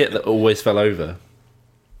was the kit that always fell over.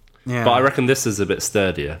 Yeah, But I reckon this is a bit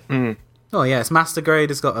sturdier. Oh yeah, it's master grade.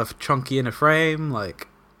 It's got a chunky inner frame. Like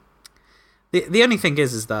the only thing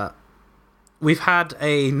is that we've had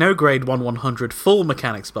a no grade 1/100 full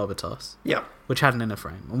mechanics Barbatos, Yeah. which had an inner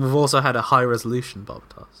frame, and we've also had a high resolution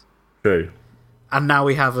Barbatos, True. and now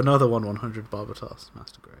we have another 1/100 Barbatos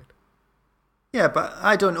master grade. Yeah, but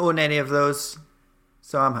I don't own any of those,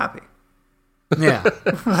 so I'm happy. Yeah,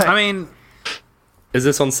 I mean, Is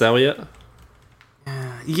this on sale yet?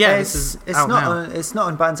 yeah, this is it's out not now. it's not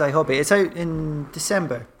on Banzai Hobby. It's out in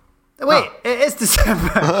December. Wait, it is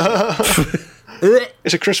December.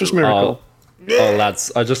 It's a Christmas miracle. Oh,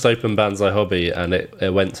 lads, I just opened Banzai Hobby and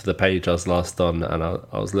it went to the page I was last on, and I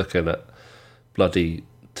was looking at bloody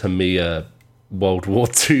Tamiya World War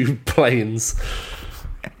II planes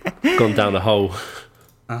gone down a hole.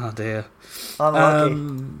 Oh dear. Unlucky.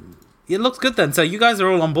 It looks good then. So you guys are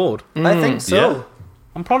all on board. I think so. yeah.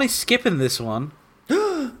 I'm probably skipping this one.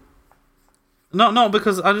 No,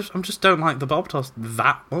 because I just don't like the Barbatos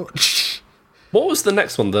that much. What was the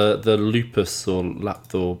next one? The Lupus or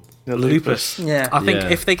Lapthor? The Lupus. Yeah. I think Yeah.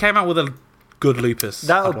 if they came out with a good Lupus,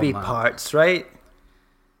 That I'd would be want parts, right?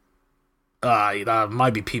 that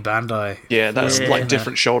might be P Bandai. Yeah, that's Yeah. like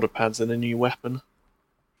different shoulder pads and a new weapon.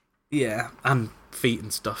 Yeah, and feet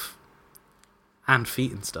and stuff. And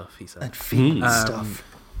feet and stuff, he said. And feet and stuff.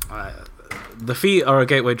 The feet are a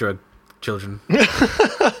gateway drug, children.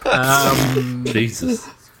 Jesus.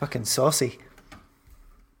 Fucking saucy.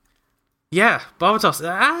 Yeah, Barbatos.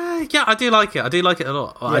 Yeah, I do like it. I do like it a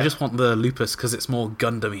lot. I Yeah. just want the Lupus because it's more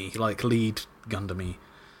Gundam-y, like lead Gundam-y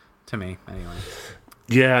to me, anyway.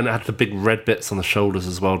 Yeah, and it had the big red bits on the shoulders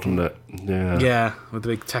as well, didn't it? Yeah. Yeah, with the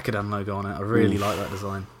big Tekkadan logo on it. I really like that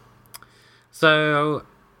design. So,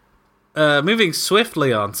 moving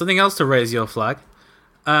swiftly on, something else to raise your flag.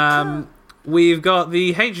 We've got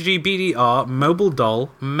the HG BDR Mobile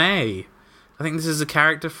Doll May. I think this is a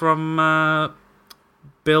character from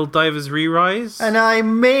Build Divers Re-Rise. And I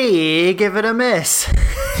may give it a miss.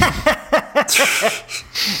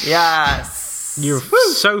 Yes. You're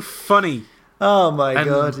so funny. Oh my And-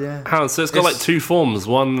 god, yeah. Hang on, so it's got It's- like two forms.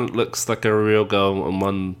 One looks like a real girl, and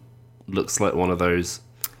one looks like one of those.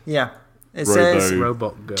 Yeah. It Robo- says,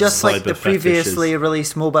 Robot girl. just like Cyber the previously fetishes.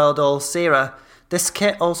 released mobile doll Sarah, this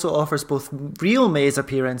kit also offers both real May's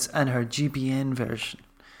appearance and her GBN version.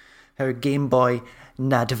 Her Game Boy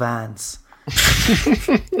Advance.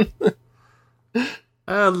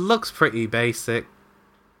 Looks pretty basic.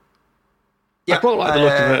 Yeah, I quite like the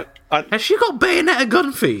look of it. Has she got Bayonetta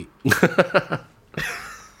gun feet?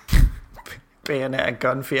 Bayonetta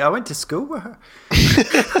gun feet. I went to school with her.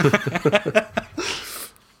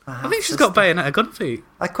 I think she's got Bayonetta gun feet.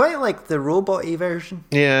 I quite like the robot-y version.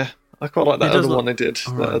 Yeah, I quite like that It does other look- one they did.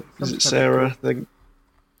 Is it Sarah?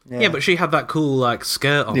 Yeah, but she had that cool like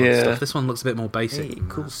skirt on and Yeah. stuff. This one looks a bit more basic. Hey, than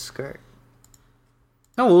cool that. skirt.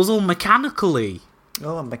 Oh, it was all mechanically.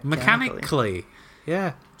 Oh, Mechanically.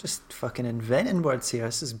 Yeah. Just fucking inventing words here.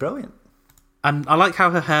 This is brilliant. And I like how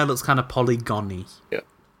her hair looks kind of polygony. Yeah.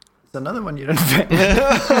 It's another one you're inventing.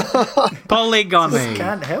 Polygony.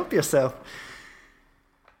 Can't help yourself.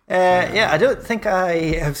 Yeah, I don't think I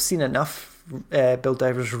have seen enough Build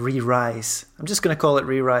Divers Re-Rise. I'm just going to call it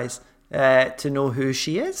Re-Rise to know who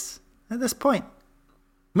she is at this point.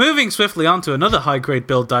 Moving swiftly on to another high-grade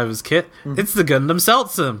Build Divers kit, it's the Gundam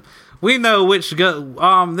Seltsum. We know which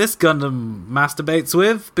arm this Gundam masturbates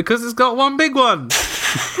with because it's got one big one.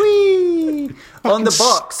 Whee! On the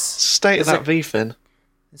box. State of that V-fin.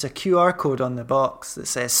 There's a QR code on the box that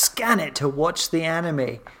says, scan it to watch the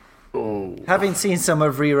anime. Oh. Having seen some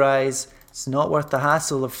of Re-Rise, it's not worth the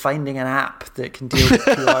hassle of finding an app that can deal with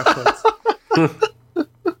QR codes.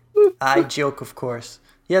 I joke, of course.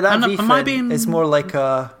 Yeah, that V-fin is more like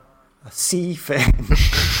a C-fin.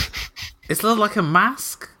 It's like a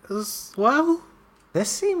mask as well. This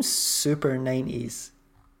seems super 90s.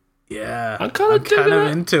 Yeah, I'm kind of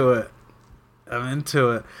into it. I'm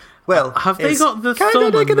into it. Well, have they got the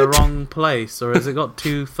thumb in the wrong place, or has it got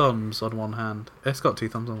two thumbs on one hand? It's got two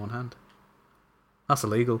thumbs on one hand. That's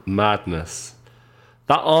illegal. Madness.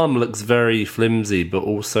 That arm looks very flimsy, but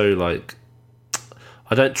also like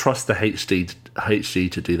I don't trust the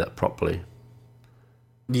HD to do that properly.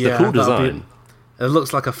 Yeah, the cool design. It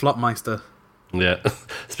looks like a Flopmeister. Yeah,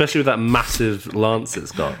 especially with that massive lance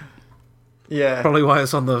it's got. Yeah, probably why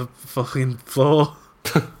it's on the fucking floor.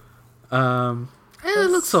 It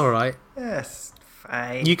looks alright. Yes,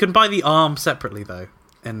 fine. You can buy the arm separately though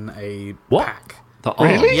in a pack. The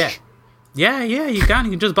arm? Really? Yeah, you can.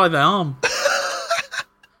 You can just buy the arm.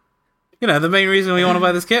 You know, the main reason we want to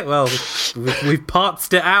buy this kit, well, we've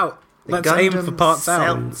partsed it out. Let's aim for parts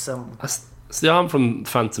out. That's the arm from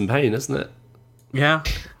Phantom Pain, isn't it? Yeah.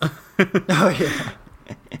 Oh, yeah.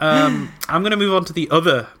 I'm going to move on to the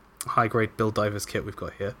other high-grade Build Divers kit we've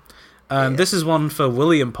got here. This is one for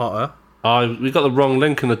William Potter. Oh, we got the wrong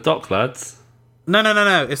link in the doc, lads. No.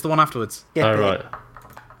 It's the one afterwards. Yeah, right.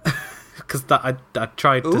 Because I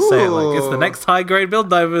tried to say it like it's the next high-grade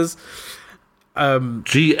Build Divers.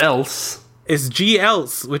 G-Else? It's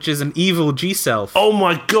G-Else, which is an evil G-Self. Oh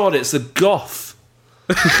my god, it's a goth.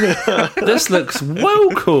 This looks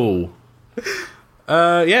well cool.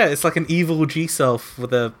 Yeah, it's like an evil G-Self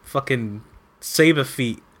with a fucking saber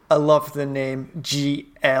feet. I love the name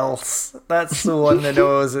G-Else. That's so on the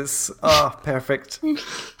nose. It's perfect.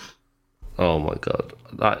 Oh my god.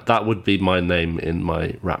 That would be my name in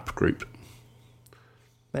my rap group.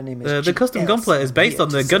 My name is the custom gunpla is based on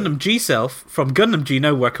the Gundam G-Self from Gundam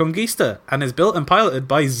Geno Reconquista and is built and piloted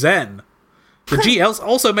by Zen. The G-Else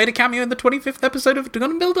also made a cameo in the 25th episode of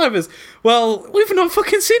Gundam Build Divers. Well, we've not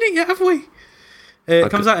fucking seen it yet, have we? It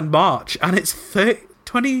comes out in March, and it's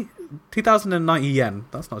 2,090 yen.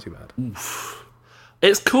 That's not too bad. Oof.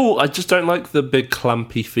 It's cool. I just don't like the big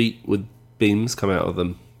clampy feet with beams coming out of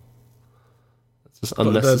them. It's just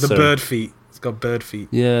unnecessary. The bird feet. It's got bird feet.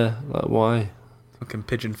 Yeah, like why? Fucking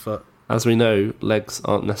pigeon foot. As we know, legs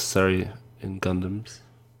aren't necessary in Gundams.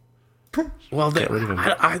 Well, get rid of them.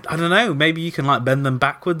 I don't know. Maybe you can like bend them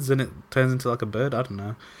backwards and it turns into like a bird. I don't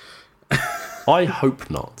know. I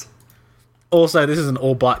hope not. Also, this is an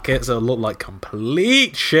all-black kit, so it'll look like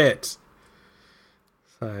complete shit.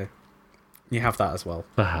 So, you have that as well.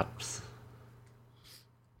 Perhaps.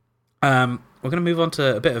 We're going to move on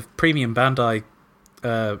to a bit of premium Bandai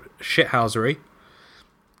shithousery.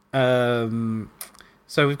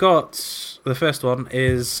 So we've got... The first one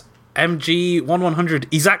is MG1100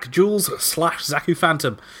 Izak Jules / Zaku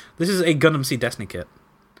Phantom. This is a Gundam Seed Destiny kit.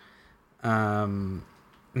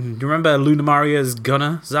 Do you remember Luna Maria's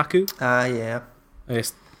Gunner Zaku? Yeah.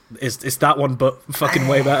 It's that one, but fucking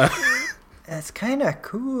way better. It's kind of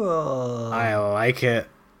cool. I like it.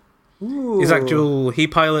 Ooh. Izak Jewel, he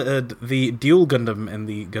piloted the Duel Gundam in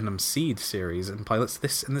the Gundam Seed series and pilots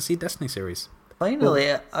this in the Seed Destiny series. Finally,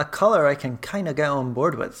 a colour I can kind of get on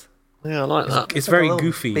board with. Yeah, I like that. It's very like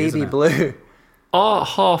goofy, baby isn't it? blue. Are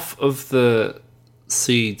half of the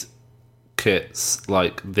Seed kits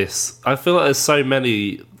like this? I feel like there's so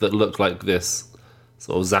many that look like this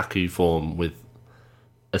sort of Zaku form with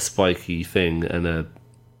a spiky thing and a,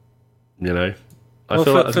 you know. I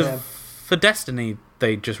feel like for Destiny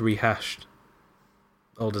they just rehashed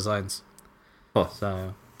old designs. Huh.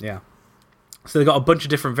 So yeah, so they got a bunch of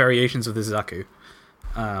different variations of this Zaku.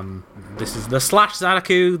 This is the Slash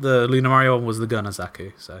Zaku. The Luna Mario one was the Gunner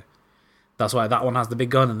Zaku. So that's why that one has the big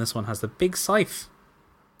gun and this one has the big scythe.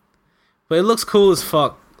 But it looks cool as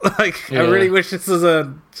fuck. Like, yeah. I really wish this was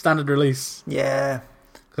a standard release. Yeah.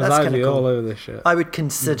 Because I'd be all over this shit. I would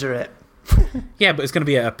consider it. Yeah, but it's going to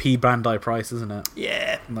be at a P Bandai price, isn't it?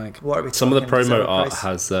 Yeah. Like, what are we some of the promo art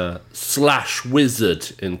price? has Slash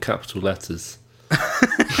Wizard in capital letters.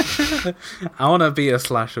 I want to be a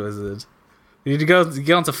Slash Wizard. You need to go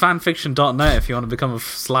onto fanfiction.net if you want to become a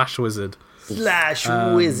Slash Wizard. Slash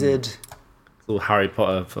Wizard. Little Harry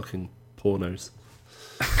Potter fucking pornos.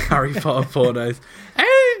 Harry Potter pornos.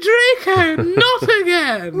 Hey, Draco, not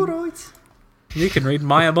again! All right. You can read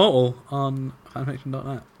My Immortal on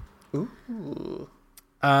fanfiction.net. Ooh.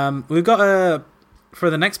 We've got for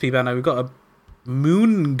the next P-Bandai, we've got a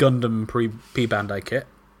Moon Gundam P-Bandai kit,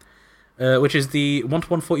 which is the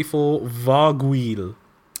 1-to-144 Vargwheel.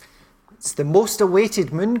 It's the most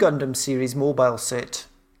awaited Moon Gundam series mobile set.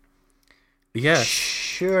 Yes.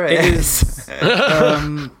 Sure it is.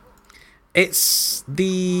 It's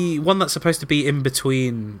the one that's supposed to be in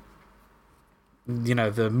between,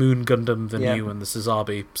 the Moon Gundam, the new, and the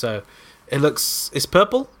Suzabi. So it's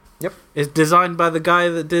purple. Yep. It's designed by the guy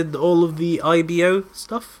that did all of the IBO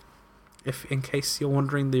stuff, in case you're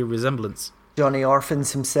wondering the resemblance. Johnny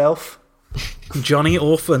Orphans himself. Johnny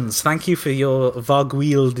Orphans, thank you for your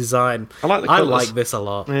Vargwheel design. I like the I colours. like this a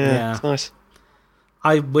lot. Yeah, it's nice.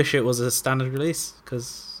 I wish it was a standard release,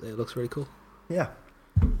 because it looks really cool. Yeah.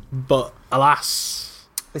 But, alas,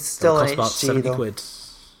 It's still it'll an cost about HG 70 though. quid.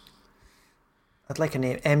 I'd like a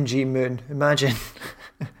name. MG Moon. Imagine.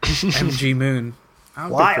 MG Moon. That would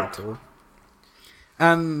be Wild. pretty cool.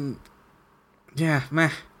 And, yeah, meh.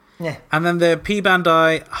 Yeah. And then the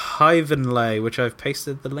P-Bandai Hyvenlay, which I've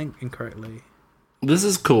pasted the link incorrectly. This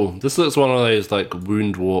is cool. This looks one of those like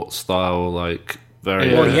Woundwort style, like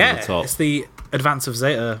very Well, over yeah, the top. it's the Advance of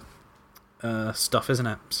Zeta stuff, isn't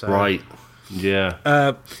it? So, Right.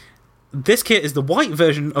 Yeah. This kit is the white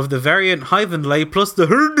version of the variant Hyvenlay plus the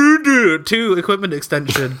Herdudu 2 equipment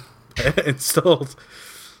extension installed.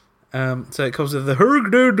 So it comes with the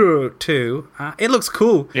Herdudu 2. It looks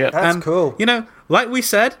cool. Yeah. That's cool. Like we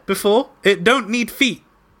said before, it don't need feet.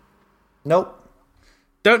 Nope.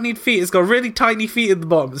 Don't need feet. It's got really tiny feet at the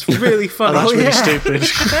bottom. It's really funny. That's really stupid.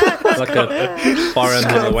 Like a Fire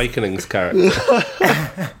Emblem Awakenings character.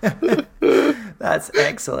 That's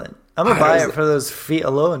excellent. I'm going to buy it for those feet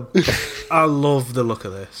alone. I love the look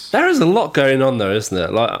of this. There is a lot going on there, isn't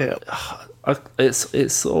it? Like, Yeah.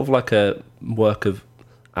 it's sort of like a work of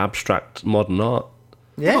abstract modern art.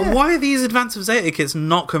 Yeah. But why are these Advance of Zeta kits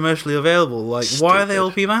not commercially available? Like, why are they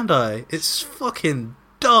all Stupid. P-Bandai? It's fucking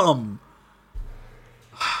dumb.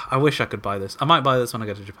 I wish I could buy this. I might buy this when I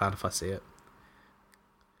go to Japan if I see it.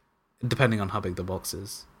 Depending on how big the box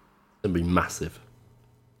is. It'd be massive,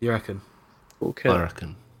 You reckon? Okay. I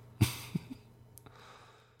reckon.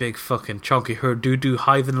 Big fucking chunky Herdudu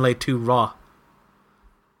Hyvenlay 2 Raw.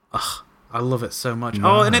 Ugh, I love it so much.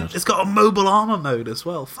 Oh, and it's got a mobile armor mode as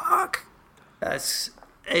well. Fuck.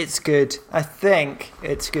 It's good. I think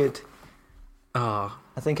it's good. Ah.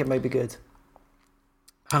 I think it might be good.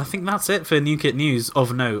 And I think that's it for New Kit News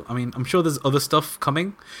of note. I mean, I'm sure there's other stuff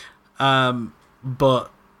coming. But...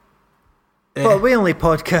 But we only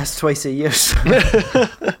podcast twice a year, so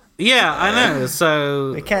Yeah, I know.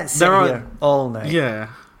 So... we can't sit here all night. Yeah,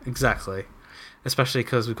 exactly. Especially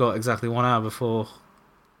because we've got exactly 1 hour before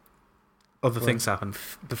other things happen.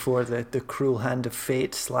 Before the cruel hand of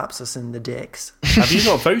fate slaps us in the dicks. Have you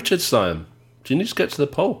not voted, Simon? Do you need to get to the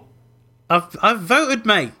poll? I've voted,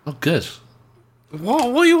 mate. Oh, good. What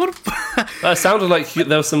do you want? That sounded like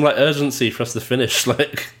there was some like urgency for us to finish.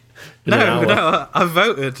 Like, in an hour. No, I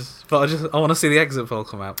voted, but I want to see the exit poll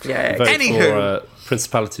come out. Yeah. Vote Anywho. for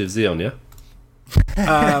Principality of Xeon, yeah.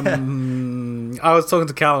 I was talking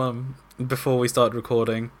to Callum before we started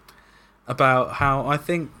recording about how I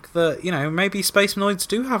think that maybe space noids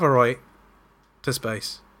do have a right to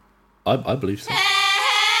space. I believe so.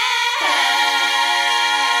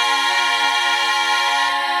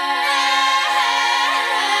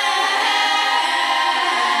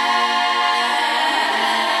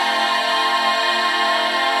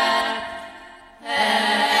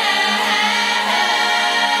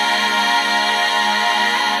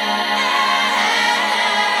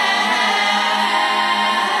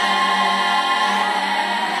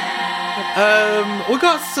 We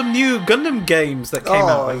got some new Gundam games that came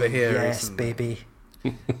out over here yes, recently. baby.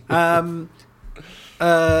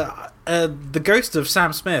 The Ghost of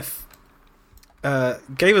Sam Smith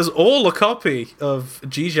gave us all a copy of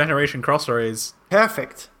G Generation Crossrays.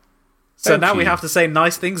 Perfect. So Thank now we you. have to say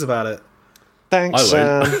nice things about it. Thanks,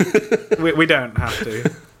 I won't. We don't have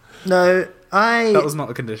to. Now, I That was not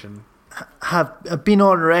a condition. have been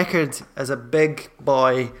on record as a big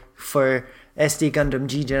boy for SD Gundam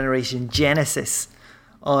G Generation Genesis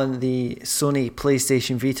on the Sony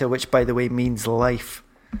PlayStation Vita, which, by the way, means life.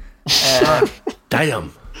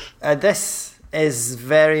 Damn. This is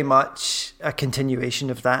very much a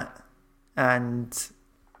continuation of that, and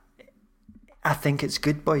I think it's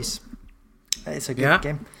good, boys. It's a good Yeah?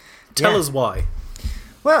 game. Tell Yeah. us why.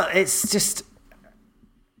 Well, it's just...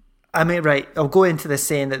 I mean, right, I'll go into this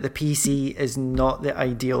saying that the PC is not the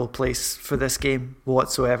ideal place for this game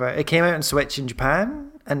whatsoever. It came out on Switch in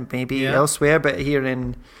Japan and maybe elsewhere, but here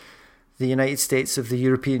in the United States of the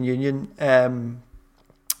European Union,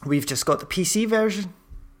 we've just got the PC version.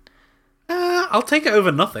 I'll take it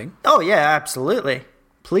over nothing. Oh yeah, absolutely.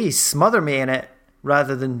 Please smother me in it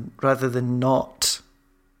rather than not.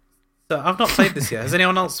 So I've not played this yet. Has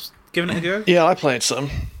anyone else given it a go? Yeah, I played some.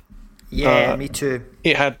 Yeah, me too.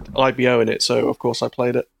 It had IBO in it, so of course I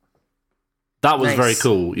played it. That was Nice. very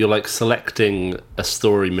cool. You're like selecting a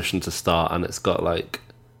story mission to start, and it's got like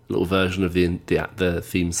a little version of the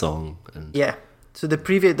theme song. And Yeah. So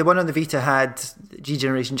the one on the Vita had G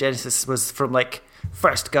Generation Genesis was from like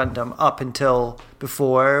first Gundam up until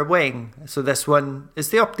before Wing. So this one is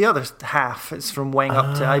the other half. It's from Wing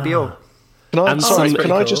up to IBO. Can I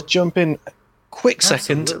cool. just jump in a quick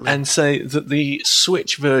second Absolutely. and say that the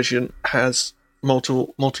Switch version has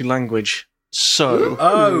multi-language. So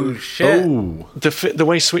Oh shit! oh, the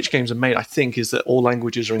way Switch games are made, I think, is that all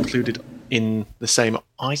languages are included in the same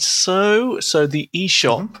ISO. So the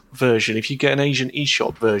eShop version, if you get an Asian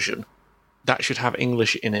eShop version, that should have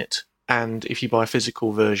English in it. And if you buy a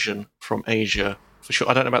physical version from Asia, for sure,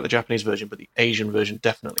 I don't know about the Japanese version, but the Asian version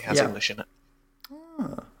definitely has Yeah. English in it.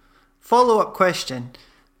 Follow-up question.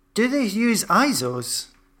 Do they use ISOs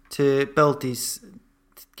to build these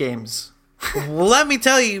games Well, let me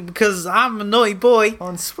tell you, because I'm a naughty boy.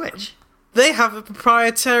 on Switch? They have a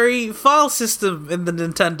proprietary file system in the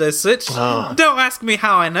Nintendo Switch. Oh. Don't ask me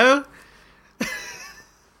how I know.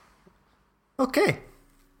 Okay.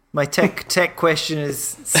 My tech question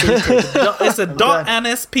is sated. It's a done.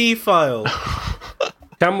 .nsp file.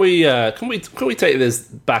 can we take this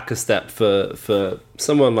back a step for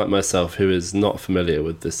someone like myself who is not familiar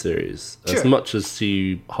with this series as Sure. much as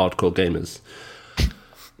you hardcore gamers?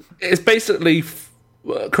 It's basically,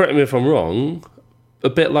 correct me if I'm wrong, a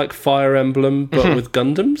bit like Fire Emblem but with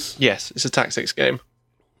Gundams. Yes, it's a tactics game.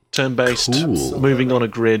 Turn-based, Cool. moving on a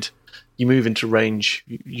grid. You move into range,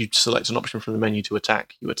 you select an option from the menu to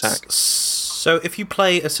attack, you attack. So if you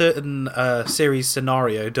play a certain series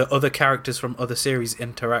scenario, do other characters from other series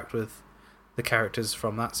interact with the characters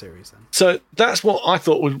from that series then? So that's what I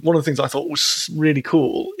thought was one of the things I thought was really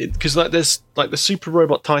cool. Because like there's like the Super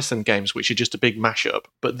Robot Tyson games, which are just a big mashup,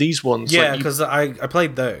 but these ones... Yeah, like, because I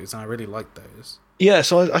played those and I really liked those. Yeah,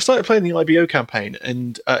 so I started playing the IBO campaign,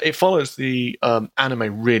 and it follows the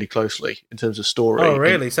anime really closely in terms of story. Oh,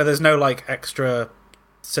 really? So there's no like extra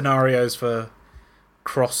scenarios for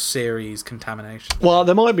cross-series contamination? Well,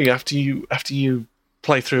 there might be after you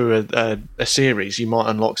play through a series, you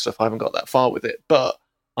might unlock stuff. I haven't got that far with it, but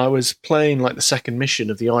I was playing like the second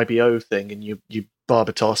mission of the IBO thing, and you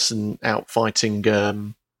Barbatos and out fighting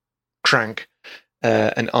Crank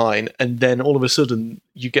and Ein, and then all of a sudden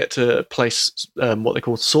you get to place what they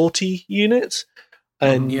call sortie units,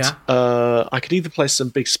 and I could either place some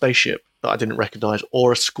big spaceship that I didn't recognise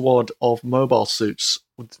or a squad of mobile suits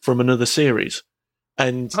from another series.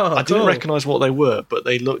 And I didn't cool. recognise what they were, but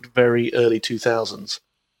they looked very early 2000s.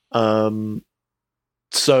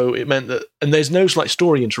 So it meant that, and there's no like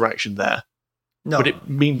story interaction there. No.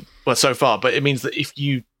 But so far, but it means that if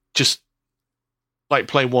you just like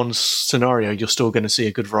play one scenario, you're still going to see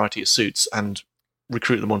a good variety of suits and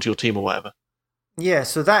recruit them onto your team or whatever. Yeah,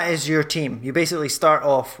 so that is your team. You basically start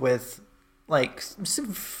off with like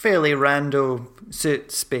some fairly rando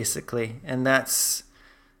suits, basically, and that's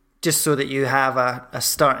just so that you have a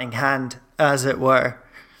starting hand, as it were.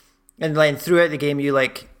 And then throughout the game, you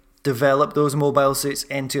like develop those mobile suits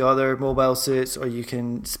into other mobile suits, or you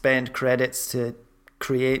can spend credits to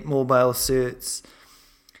create mobile suits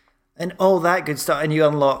and all that good stuff. And you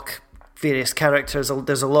unlock various characters.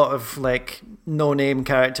 There's a lot of like no-name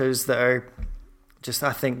characters that are just,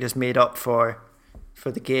 I think, just made up for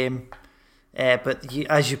the game. But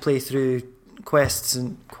as you play through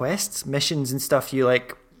missions and stuff, you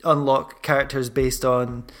like unlock characters based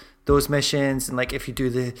on those missions, and like if you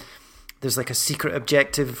do there's like a secret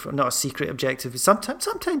objective, or not a secret objective, sometimes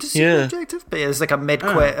a secret objective, but it's like a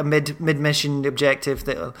mid mission objective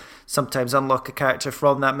that'll sometimes unlock a character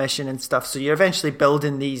from that mission and stuff. So you're eventually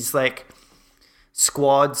building these like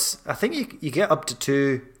squads. I think you get up to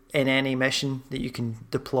 2 in any mission that you can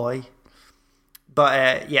deploy,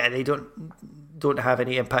 but they don't have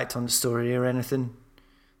any impact on the story or anything.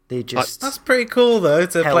 They just That's pretty cool though,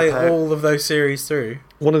 to help play out. all of those series through.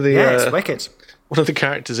 One of the it's wicked. one of the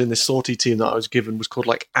characters in this sortie team that I was given was called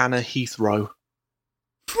like Anna Heathrow.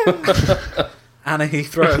 Anna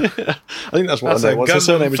Heathrow. I think that's what her name was. Her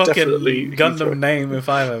surname was definitely Gundam Heathrow. name if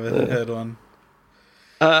I've ever heard one.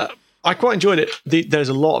 I quite enjoyed it. There's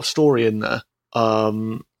a lot of story in there.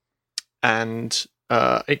 and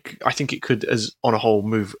I think it could, as on a whole,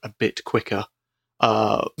 move a bit quicker.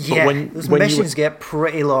 Those when missions get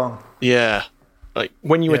pretty long. Yeah, like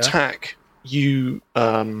when you attack, you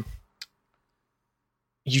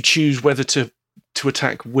choose whether to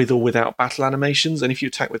attack with or without battle animations, and if you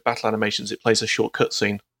attack with battle animations, it plays a short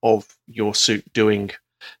cutscene of your suit doing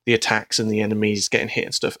the attacks and the enemies getting hit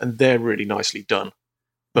and stuff, and they're really nicely done.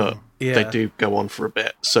 But they do go on for a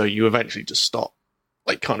bit, so you eventually just stop,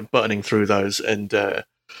 like kind of burning through those and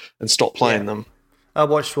stop playing them. I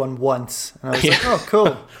watched one once, and I was like, "Oh,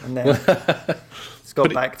 cool," and then just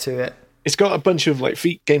got back to it. It's got a bunch of like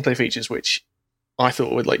gameplay features which I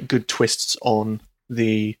thought were like good twists on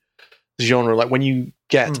the genre. Like when you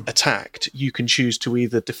get attacked, you can choose to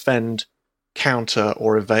either defend, counter,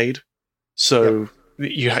 or evade. So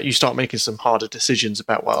you start making some harder decisions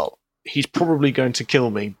about, well, he's probably going to kill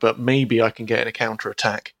me, but maybe I can get in a counter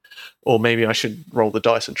attack, or maybe I should roll the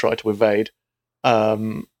dice and try to evade.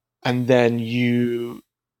 And then you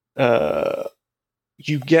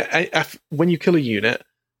get, when you kill a unit,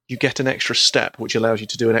 you get an extra step, which allows you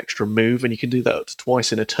to do an extra move, and you can do that up to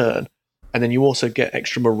twice in a turn. And then you also get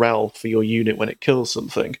extra morale for your unit when it kills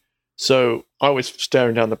something. So I was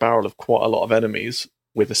staring down the barrel of quite a lot of enemies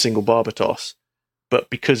with a single Barbatos, but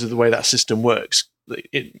because of the way that system works,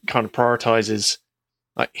 it kind of prioritizes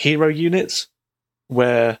like hero units,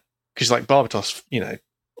 where, because like Barbatos,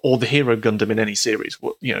 or the hero Gundam in any series,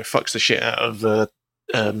 fucks the shit out of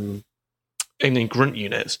any grunt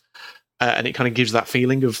units, and it kind of gives that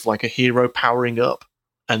feeling of like a hero powering up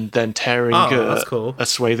and then tearing a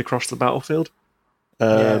swathe across the battlefield.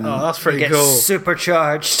 That's pretty cool.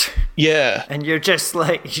 Supercharged. Yeah, and you're just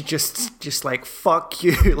like fuck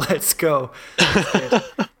you, let's go.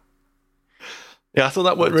 Yeah, I thought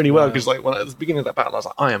that worked really well, because like at the beginning of that battle, I was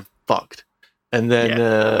like, I am fucked, and then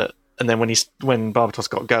when Barbatos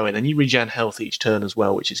got going, and you regen health each turn as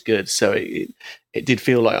well, which is good. So it did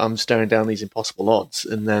feel like I'm staring down these impossible odds,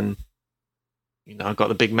 and then I got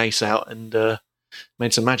the big mace out and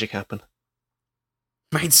made some magic happen.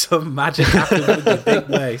 Made some magic happen with the big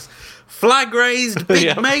mace. Flag raised,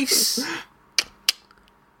 big mace.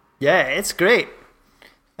 Yeah, it's great.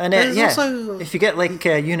 And also, if you get like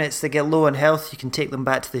units that get low on health, you can take them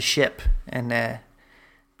back to the ship and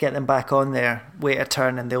get them back on there. Wait a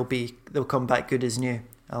turn, and they'll come back good as new.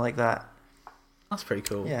 I like that. That's pretty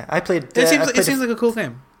cool. Yeah, I played. It seems like a cool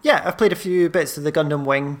game. Yeah, I've played a few bits of the Gundam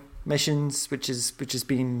Wing missions, which has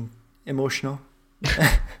been emotional.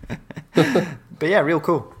 But yeah, real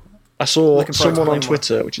cool. I saw someone on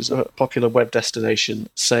Twitter, which is a popular web destination,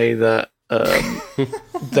 say that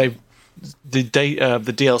the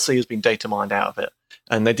DLC has been data mined out of it,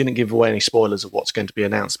 and they didn't give away any spoilers of what's going to be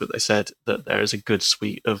announced, but they said that there is a good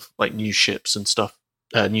suite of like new ships and stuff,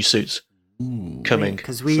 new suits coming.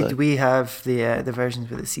 Because we have the versions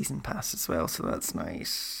with the season pass as well, so that's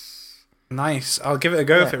nice. Nice. I'll give it a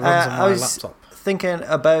go if it runs on my laptop. Thinking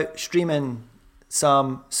about streaming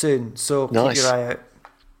some soon, so keep your eye out.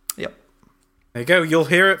 Yep. There you go. You'll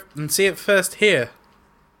hear it and see it first here.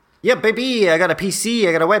 Yeah, baby, I got a PC,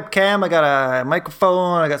 I got a webcam, I got a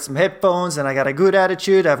microphone, I got some headphones, and I got a good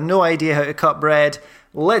attitude. I have no idea how to cut bread.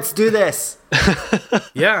 Let's do this.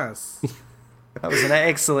 Yes. That was an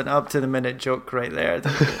excellent up-to-the-minute joke right there.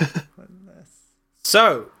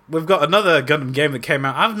 So, we've got another Gundam game that came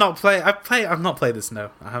out. I've not played this,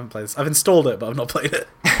 no. I haven't played this. I've installed it, but I've not played it.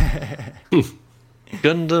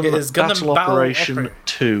 Gundam Battle Operation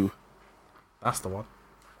 2. That's the one.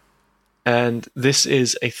 And this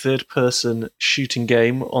is a third-person shooting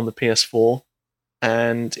game on the PS4,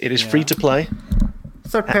 and it is free to play.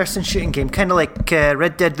 Third-person shooting game, kind of like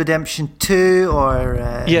Red Dead Redemption 2, or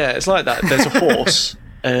yeah, it's like that. There's a horse,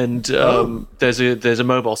 and there's a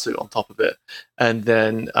mobile suit on top of it, and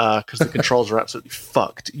then because the controls are absolutely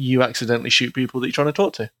fucked, you accidentally shoot people that you're trying to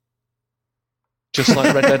talk to, just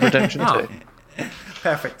like Red Dead Redemption 2.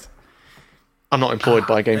 Perfect. I'm not employed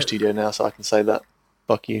by a game studio now, so I can say that.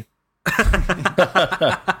 Fuck you.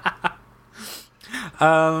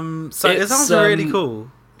 So it sounds really cool.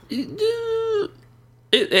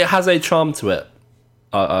 It has a charm to it,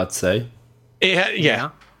 I'd say.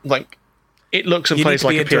 Like it looks and plays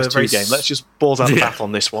like a PS2 game. Let's just balls out the bath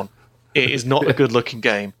on this one. It is not a good looking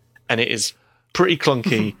game, and it is pretty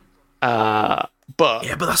clunky. But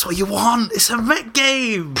that's what you want. It's a mech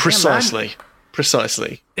game. Precisely.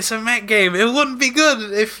 It's a mech game. It wouldn't be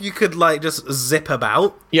good if you could like just zip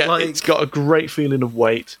about. Yeah, it's got a great feeling of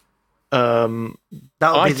weight. That'll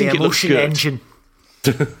be the emotion engine.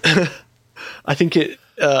 I think it.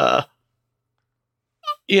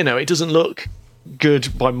 It doesn't look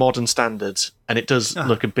good by modern standards, and it does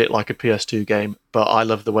look a bit like a PS2 game, but I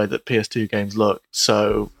love the way that PS2 games look,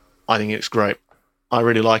 so I think it's great. I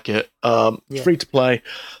really like it. Free to play.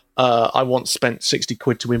 I once spent 60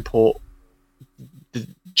 quid to import the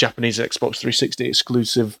Japanese Xbox 360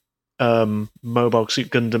 exclusive Mobile Suit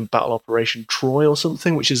Gundam Battle Operation Troy or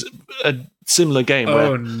something, which is a similar game.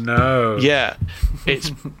 Oh, no. Yeah,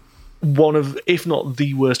 it's one of, if not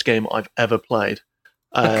the worst game I've ever played.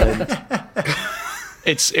 And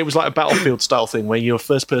it was like a Battlefield style thing where you're a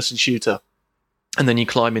first person shooter, and then you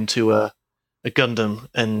climb into a Gundam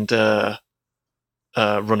and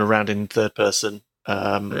run around in third person,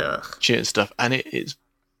 shooting stuff, and it's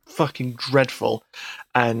fucking dreadful.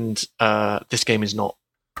 And this game is not.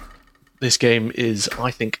 This game is,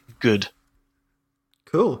 I think, good.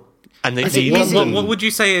 Cool. And what would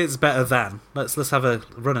you say is better than? Let's have a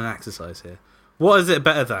running exercise here. What is it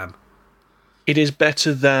better than? It is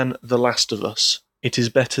better than The Last of Us. It is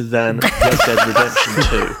better than Red Dead Redemption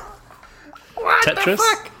 2. What Tetris? the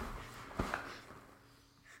fuck?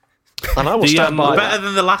 And I will stand by better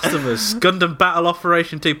than The Last of Us. Gundam Battle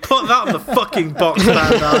Operation 2. Put that on the fucking box,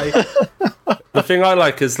 Bandai. The thing I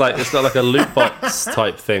like is like it's got like a loot box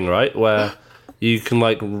type thing, right? Where you can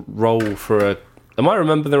like roll for a. Am I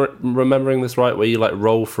remembering this right? Where you like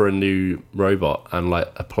roll for a new robot and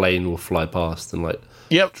like a plane will fly past and like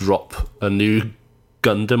drop a new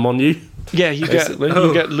Gundam on you. Yeah, you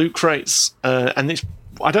get loot crates, and it's.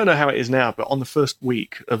 I don't know how it is now, but on the first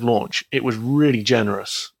week of launch, it was really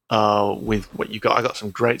generous with what you got. I got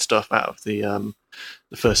some great stuff out of the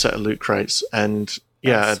first set of loot crates, and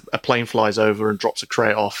a plane flies over and drops a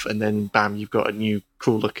crate off, and then bam, you've got a new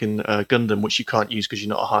cool-looking Gundam, which you can't use because you're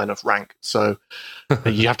not a high enough rank. So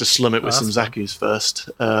you have to slum it with some Zaku's first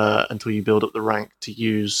until you build up the rank to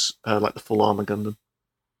use like the full armor Gundam.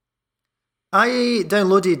 I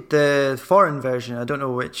downloaded the foreign version. I don't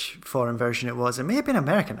know which foreign version it was. It may have been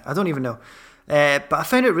American. I don't even know. But I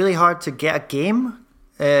found it really hard to get a game.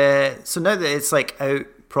 So now that it's like out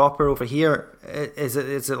proper over here, is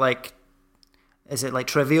it like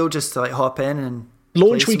trivial just to like hop in and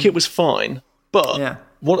launch week? It was fine, but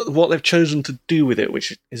what they've chosen to do with it,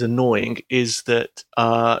 which is annoying, is that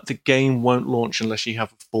the game won't launch unless you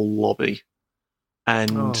have a full lobby,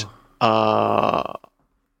 and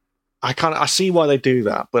I see why they do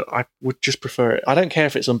that, but I would just prefer it. I don't care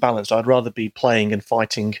if it's unbalanced. I'd rather be playing and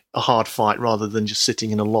fighting a hard fight rather than just sitting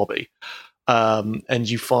in a lobby. And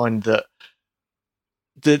you find that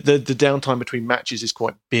the downtime between matches is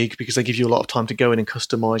quite big because they give you a lot of time to go in and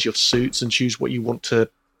customize your suits and choose what you want to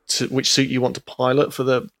which suit you want to pilot for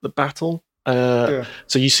the battle. So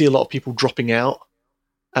you see a lot of people dropping out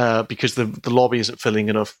because the lobby isn't filling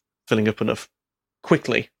up enough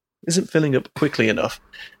quickly.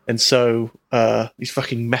 And so these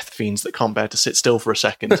fucking meth fiends that can't bear to sit still for a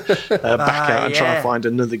second back out and try and find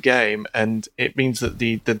another game, and it means that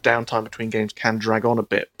the downtime between games can drag on a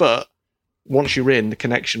bit. But once you're in, the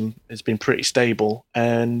connection has been pretty stable,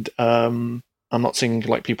 and I'm not seeing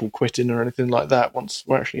like people quitting or anything like that once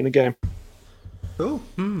we're actually in a game. Cool.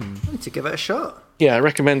 I need to give it a shot. Yeah, I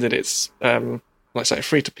recommend it. It's like I say,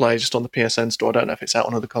 free to play just on the PSN store. I don't know if it's out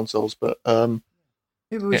on other consoles, but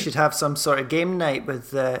maybe we should have some sort of game night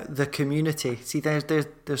with the community. See,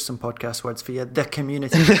 there's some podcast words for you. The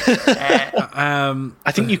community.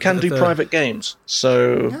 I think you can do private games,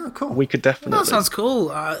 so cool. We could definitely. That sounds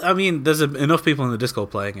cool. I mean, there's enough people in the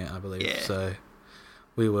Discord playing it, I believe. So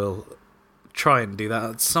we will try and do that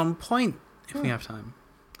at some point if we have time.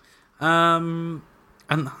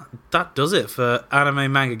 And that does it for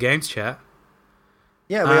Anime Manga Games Chat.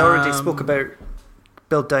 Yeah, we already spoke about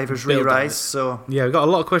Build Divers Re-Rise, so... Yeah, we've got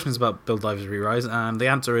a lot of questions about Build Divers Re-Rise, and the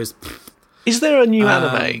answer is... Is there a new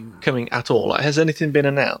anime coming at all? Like, has anything been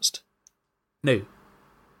announced? No.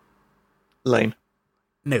 Lame.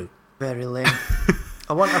 No. Very lame.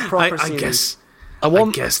 I want a proper series.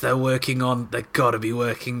 I guess they're got to be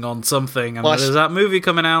working on something, and there's that movie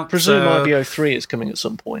coming out. Presume IBO 3 is coming at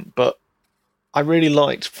some point, but I really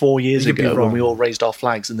liked 4 years ago when we all raised our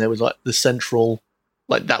flags and there was like the central,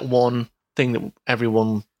 like that one thing that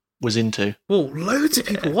everyone was into. Well, loads of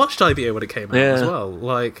people watched IBO when it came out as well.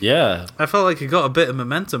 Like, I felt like it got a bit of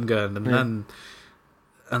momentum going,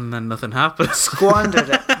 and then nothing happened. Squandered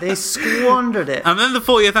it. They squandered it. And then the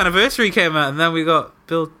 40th anniversary came out, and then we got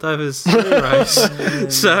Build Divers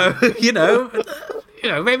Re-Rise. So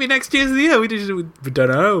maybe next year's the year. We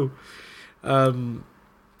don't know.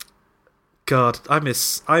 God, I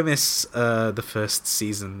miss the first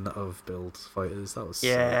season of Build Fighters. That was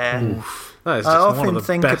that is just one of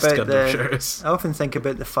the best Gundam shows. I often think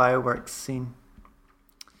about the fireworks scene.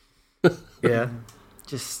 Yeah,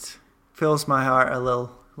 just fills my heart a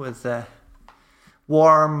little with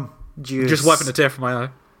warm juice. Just wiping a tear from my eye.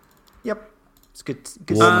 Yep. It's good.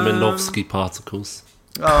 Good Warm Minovsky particles.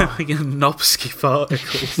 Oh. Nopsky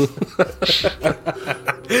particles.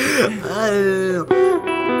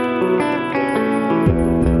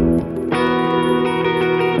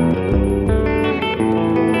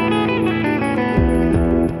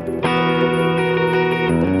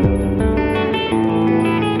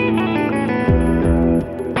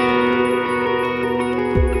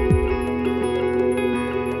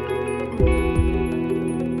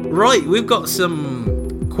 Right, we've got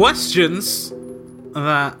some questions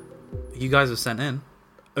that you guys have sent in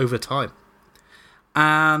over time.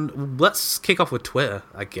 And let's kick off with Twitter,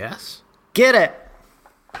 I guess. Get it.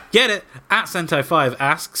 At Sentai5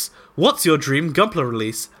 asks, what's your dream Gunpla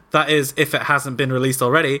release? That is, if it hasn't been released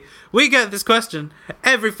already. We get this question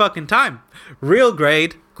every fucking time. Real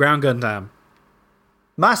grade, Ground Gundam.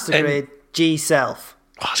 Master grade, G-Self.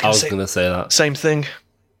 I was going to say that. Same thing.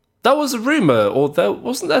 That was a rumour, or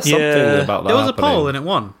wasn't there something about that? There was happening? a poll and it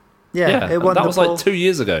won. Yeah, it won. That was poll. like 2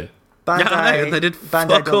 years ago. Bandai, I know, they did Bandai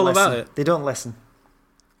fuck all about it. They don't listen.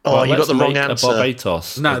 Oh, you got let's the wrong make answer. A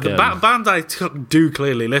Barbados No, again. the Bandai do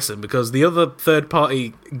clearly listen, because the other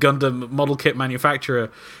third-party Gundam model kit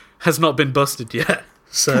manufacturer has not been busted yet.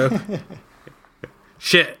 So,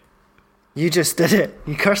 shit. You just did it.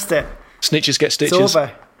 You cursed it. Snitches get It's stitches.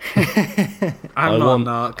 over. I'm not a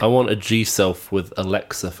narc. I want a G-Self with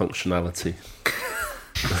Alexa functionality.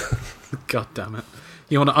 God damn it.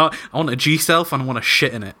 You want I want a G-Self and I want a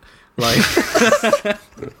shit in it. Like,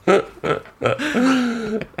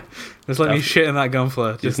 just let me shit in that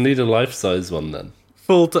gunflare. Just need a life-size one then.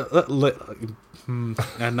 Full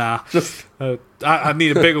nah. I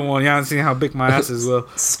need a bigger one. You haven't seen how big my ass is, Will.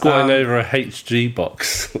 Squatting over a HG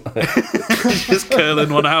box. Just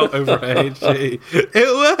curling one out over a HG.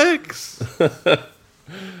 It works.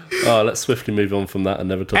 Oh, let's swiftly move on from that and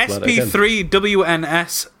never talk about it again.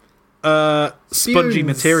 SP3WNS Spongy Spoons.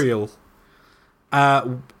 Material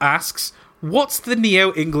asks, what's the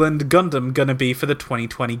Neo England Gundam gonna be for the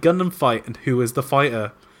 2020 Gundam fight, and who is the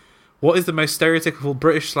fighter? What is the most stereotypical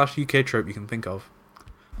British/UK trope you can think of?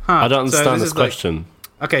 I don't understand this question.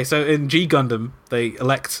 Okay, so in G Gundam, they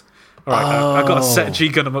elect... Alright, I got to set G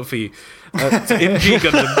Gundam up for you. So in G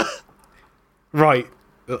Gundam... Right,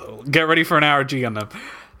 get ready for an hour of G Gundam.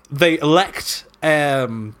 They elect a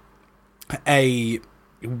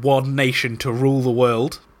one nation to rule the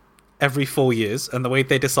world every 4 years, and the way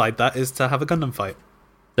they decide that is to have a Gundam fight.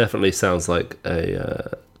 Definitely sounds like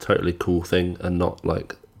a totally cool thing, and not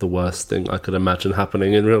like the worst thing I could imagine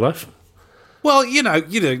happening in real life. Well, you know,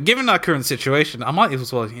 given our current situation, I might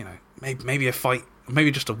as well, maybe a fight, maybe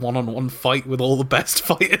just a one-on-one fight with all the best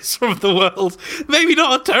fighters from the world. Maybe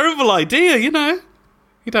not a terrible idea, You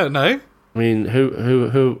don't know. I mean,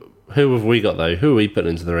 who have we got though? Who are we putting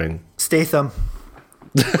into the ring? Statham.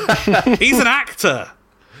 He's an actor.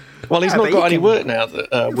 Well, he's Yeah, not but got you any can- work now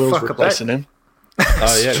that Will's fuck a replacing him.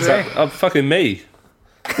 Oh yeah, exactly. I'm fucking me.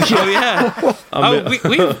 Oh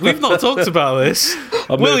yeah. We've not talked about this.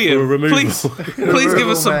 William, please give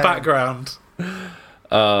us some man. background.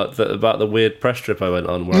 About the weird press trip I went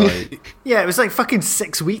on where Yeah, it was like fucking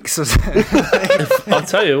 6 weeks or something. I'll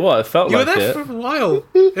tell you what, it felt You were like there it. for a while.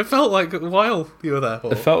 It felt like a while you were there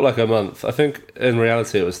for. It felt like a month. I think in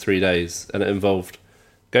reality it was 3 days, and it involved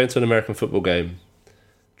going to an American football game,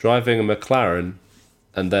 driving a McLaren,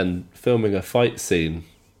 and then filming a fight scene,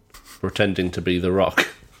 pretending to be The Rock.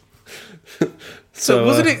 So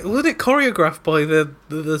wasn't it choreographed by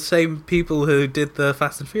the same people who did the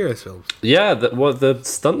Fast and Furious films? Yeah, the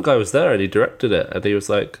stunt guy was there and he directed it, and he was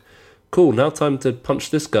like, cool, now time to punch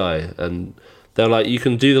this guy. And they're like, you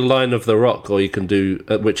can do the line of The Rock, or you can do,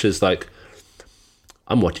 which is like,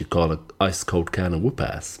 I'm what you call an ice cold can of whoop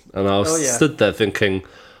ass. And I was stood there thinking,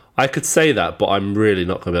 I could say that, but I'm really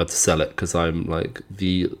not going to be able to sell it, because I'm like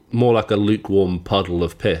more like a lukewarm puddle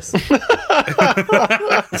of piss.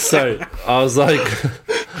 So I was like,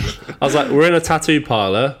 we're in a tattoo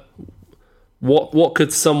parlor. What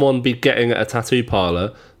could someone be getting at a tattoo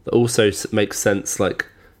parlor that also makes sense, like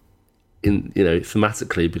in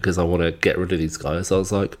thematically, because I want to get rid of these guys. I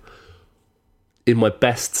was like, in my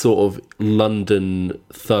best sort of London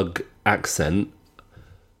thug accent,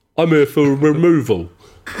 I'm here for removal.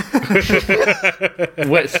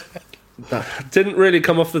 Which didn't really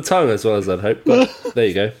come off the tongue as well as I'd hoped, but there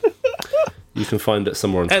you go. You can find it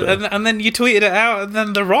somewhere on Twitter. And then you tweeted it out, and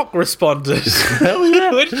then The Rock responded. Hell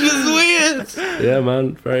yeah. Which is weird. Yeah,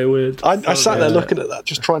 man, very weird. I sat there looking at that,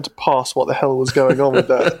 just trying to parse what the hell was going on with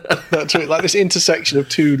that tweet, like this intersection of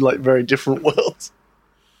two like very different worlds.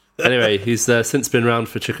 Anyway, he's since been round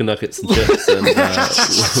for chicken nuggets and chips, and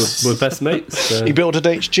we're best mates. So. He built an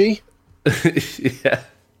HG. Yeah,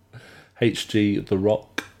 HG The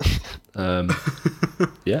Rock.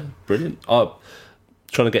 Yeah, brilliant.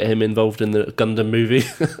 Trying to get him involved in the Gundam movie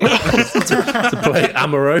to play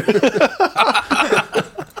Amuro.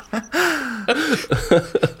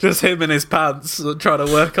 Just him in his pants trying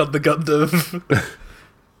to work on the Gundam.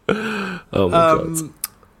 Oh my god!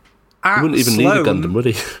 He wouldn't even need a Gundam, would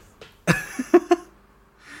he?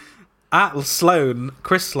 At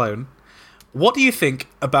Chris Sloan, what do you think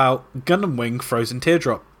about Gundam Wing Frozen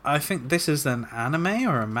Teardrop? I think this is an anime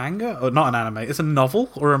or a manga, or not an anime. It's a novel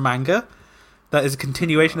or a manga that is a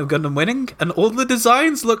continuation of Gundam Winning, and all the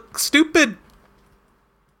designs look stupid.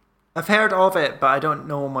 I've heard of it, but I don't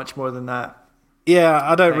know much more than that. Yeah,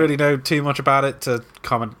 I don't really know too much about it to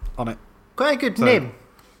comment on it. Quite a good name.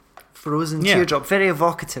 Frozen Teardrop. Very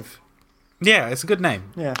evocative. Yeah, it's a good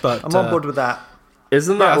name. Yeah, but I'm on board with that.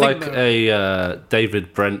 Isn't that like a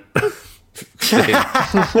David Brent thing?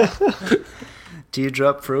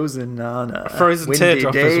 Teardrop frozen on a Frozen windy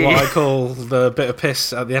teardrop day. is what I call the bit of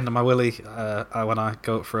piss at the end of my willy when I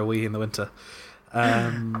go up for a wee in the winter.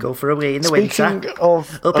 Go for a wee in the Speaking winter.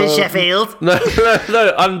 of Up in Sheffield. No.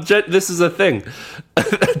 This is a thing.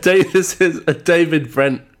 This is a David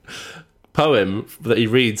Brent poem that he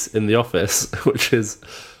reads in the office, which is,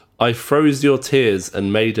 "I froze your tears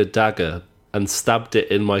and made a dagger and stabbed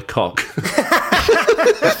it in my cock."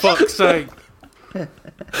 For fuck's sake.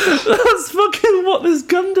 That's fucking what this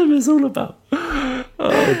Gundam is all about.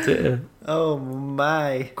 Oh dear. Oh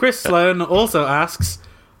my. Chris Sloan also asks,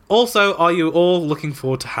 also, are you all looking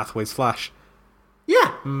forward to Hathaway's Flash?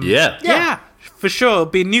 Yeah. Yeah, for sure.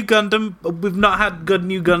 Be a new Gundam. We've not had good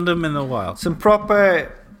new Gundam in a while. Some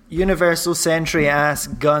proper Universal Century ass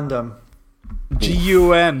Gundam.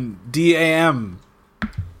 Gundam.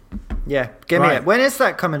 Yeah, give me Right. it. When is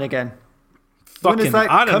that coming again? When is Fucking,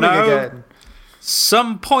 that I don't coming know. again?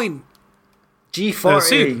 Some point. G40,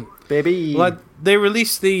 soon. baby. Like, they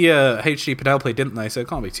released the HD Penelope, didn't they? So it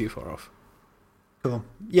can't be too far off. Cool.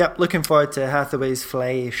 Yep, looking forward to Hathaway's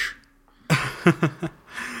Flash.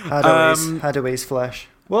 Hathaway's Flash.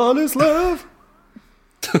 What is love?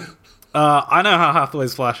 I know how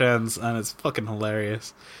Hathaway's Flash ends, and it's fucking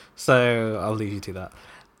hilarious. So I'll leave you to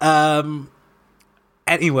that.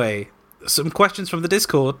 Anyway, some questions from the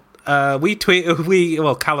Discord.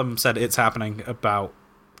 Callum said it's happening about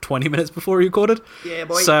 20 minutes before we recorded. Yeah,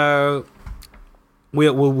 boy. So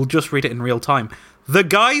we'll just read it in real time. The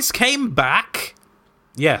guys came back.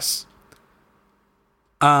 Yes.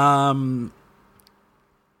 What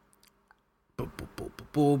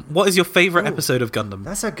is your favourite episode of Gundam?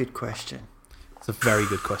 That's a good question. It's a very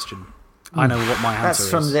good question. I know what my answer That's is.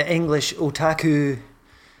 from the English otaku.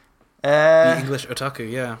 The English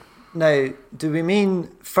otaku, yeah. Now, do we mean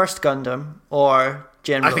first Gundam or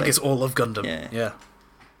generally? I think it's all of Gundam. Yeah.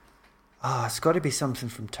 Oh, it's got to be something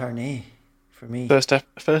from Turn A for me. First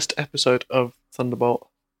episode of Thunderbolt.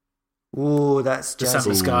 Ooh, that's December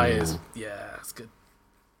jazzy. Sky is... Yeah, it's good.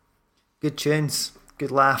 Good tunes,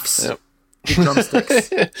 good laughs, Yep. good drumsticks.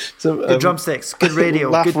 Good drumsticks, good radio,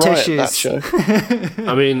 Laugh good right at tissues. that show.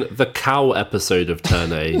 I mean, the cow episode of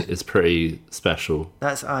Turn A is pretty special.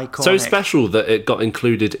 That's iconic. So special that it got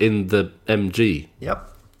included in the MG. Yep.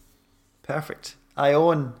 Perfect. I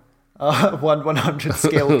own a 1/100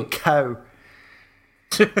 scale cow.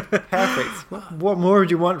 Perfect. What more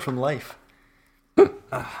do you want from life?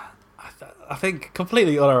 I think,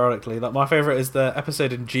 completely unironically, that my favourite is the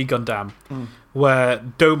episode in G Gundam where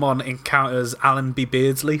Domon encounters Alan B.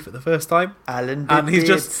 Beardsley for the first time. Alan B. And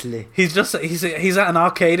Beardsley. he's at an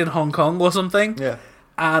arcade in Hong Kong or something. Yeah.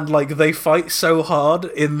 And like they fight so hard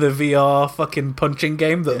in the VR fucking punching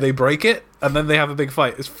game that they break it, and then they have a big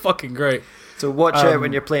fight. It's fucking great. So watch out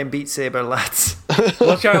when you're playing Beat Saber, lads.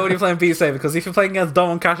 Watch out when you're playing Beat Saber, because if you're playing against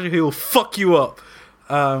Domon Casher, he will fuck you up.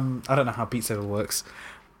 I don't know how Beat Saber works.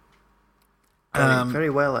 Very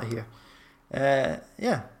well, I hear.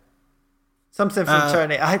 Yeah. Something from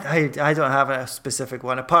Turn A. I don't have a specific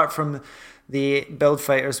one, apart from the Build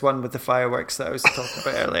Fighters one with the fireworks that I was talking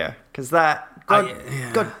about earlier. Because that...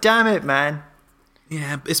 God damn it, man.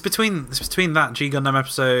 Yeah, it's between that G Gundam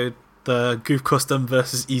episode, the Goof Custom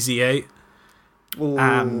versus Easy 8,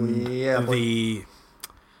 and the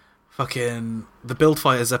Build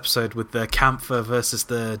Fighters episode with the Camphor versus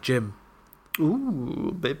the Gym.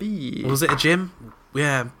 Ooh, baby. Was it a Gym?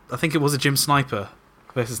 Yeah, I think it was a Gym Sniper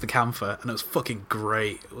versus the Camphor, and it was fucking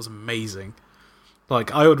great. It was amazing.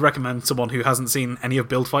 Like, I would recommend someone who hasn't seen any of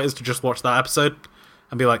Build Fighters to just watch that episode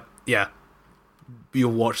and be like, yeah,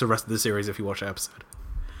 you'll watch the rest of the series if you watch that episode.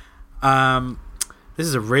 This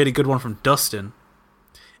is a really good one from Dustin.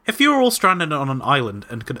 If you were all stranded on an island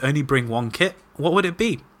and could only bring one kit, what would it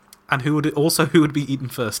be? And who would be eaten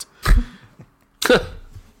first?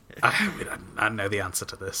 I know the answer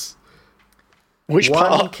to this. Which One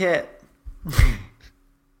part? kit.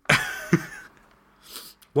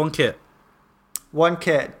 One kit. One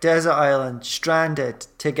kit. Desert island. Stranded.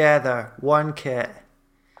 Together. One kit.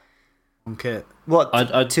 One kit. What?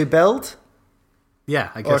 To build?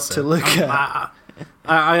 Yeah, I guess Or so. to look at?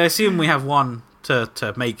 I assume we have one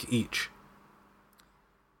to make each.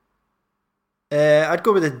 I'd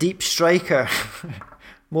go with a deep striker.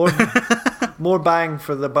 more bang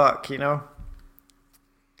for the buck, you know?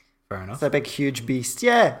 Fair enough. It's a big, huge beast.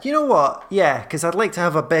 Yeah, you know what? Yeah, because I'd like to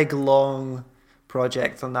have a big, long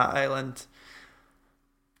project on that island.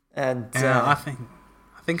 And Yeah, I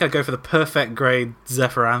think I'd go for the perfect grade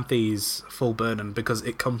Zephyranthes full burden because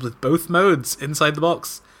it comes with both modes inside the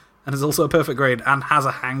box and is also a perfect grade and has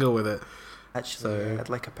a hanger with it. actually, so- I'd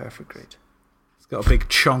like a perfect grade. It's got a big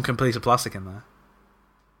chunk and piece of plastic in there.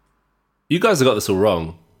 You guys have got this all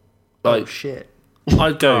wrong. Oh, Like, shit.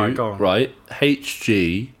 I'd go, Alright, go on. right,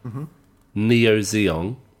 HG, Neo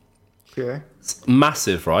Xeon. Sure. It's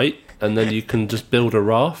massive, right? And then you can just build a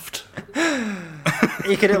raft.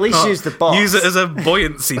 You could at least use the box. Use it as a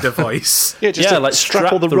buoyancy device. Yeah, just Yeah, to like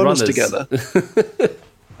strap all the runners together.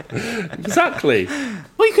 Exactly.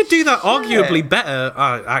 Well, you could do that arguably better.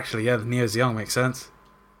 Actually, yeah, the Neo Xeon makes sense. Go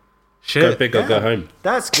Shit. big or go home.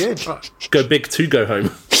 That's good. Go big to go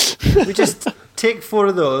home. We just take 4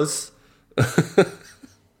 of those.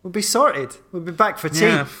 We'll be sorted. We'll be back for tea.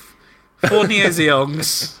 Yeah. 4 Neo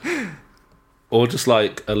Xeons. Or just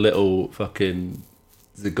like a little fucking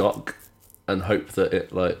Zigok and hope that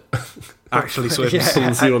it like Actually swims. Yeah.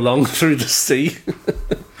 pulls you along through the sea.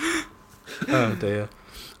 Oh dear.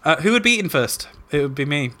 Who would be eaten first? It would be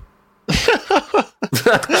me.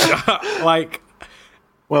 Like,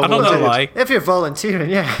 Well, I'm not gonna lie. If you're volunteering,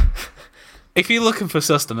 yeah. If you're looking for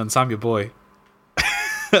sustenance, I'm your boy.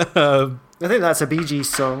 I think that's a Bee Gees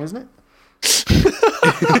song, isn't it?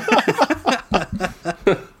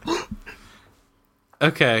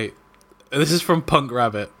 Okay, this is from Punk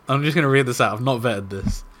Rabbit. I'm just going to read this out. I've not vetted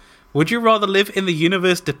this. Would you rather live in the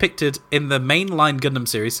universe depicted in the mainline Gundam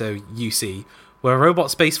series, so UC, where robot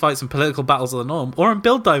space fights and political battles are the norm, or in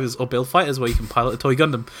Build Divers or Build Fighters, where you can pilot a toy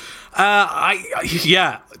Gundam?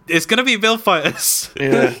 Yeah, it's going to be Build Fighters.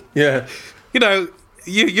 Yeah. Yeah. You know,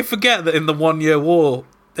 you forget that in the 1 year war,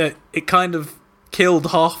 that it kind of killed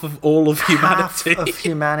half of all of humanity. Half of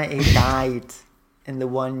humanity died in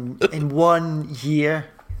 1 year.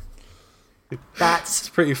 That's It's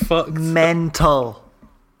pretty fucked. mental.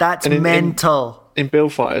 That's And in- mental. In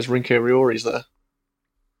Build Fighters, Rinko Riori's there.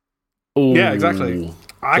 Ooh. Yeah, exactly.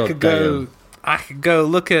 I God could damn. go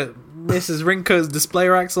look at Mrs. Rinko's display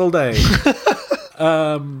racks all day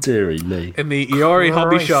Deary me. in the Iori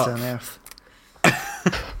hobby Christ shop. on earth.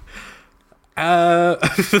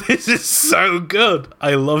 This is so good.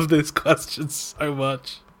 I love this question so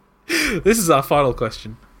much. This is our final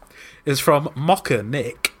question. It's from Mocker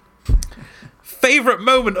Nick. Favorite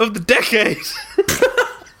moment of the decade?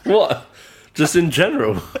 What? Just in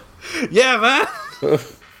general? Yeah, man.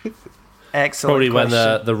 Excellent. Probably when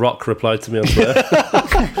question. the Rock replied to me on Twitter.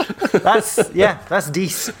 That's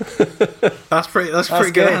decent. That's pretty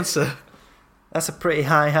good good. answer. That's a pretty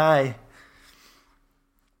high.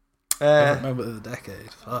 Favorite moment of the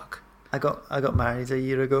decade. Fuck. I got married a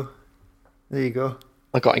year ago. There you go.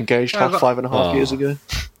 I got engaged Yeah, I got- 5.5 years ago.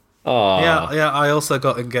 Oh, Yeah, I also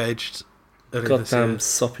got engaged earlier this year. goddamn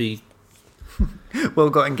soppy. Will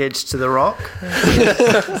got engaged to The Rock.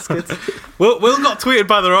 That's good. Will got tweeted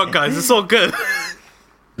by the Rock, guys. It's all good.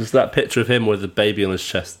 There's that picture of him with a baby on his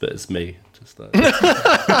chest, but it's me. Just like,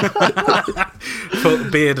 Full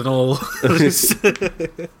beard and all.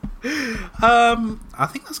 I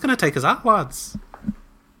think that's going to take us out, lads.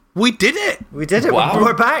 We did it. We did it. Wow.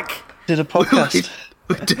 We're back. Did a podcast.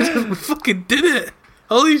 We did it. We fucking did it.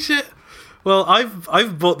 Holy shit. Well,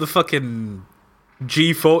 I've bought the fucking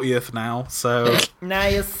G40th now, so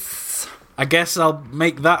Nice. I guess I'll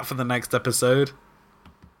make that for the next episode.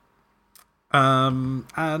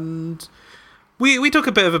 And we took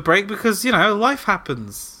a bit of a break because, you know, life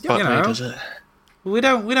happens. Fuck you me, know, does it? we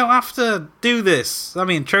don't have to do this. I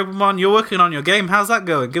mean, Trobamon, you're working on your game. How's that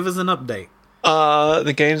going? Give us an update.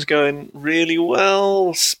 The game's going really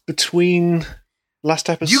well. Between last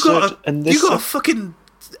episode and this. You got a fucking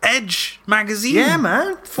Edge magazine. Yeah,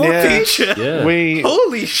 man. 4 Yeah. page. yeah. We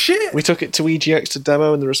Holy shit. we took it to EGX to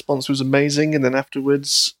demo, and the response was amazing. And then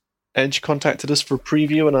afterwards, Edge contacted us for a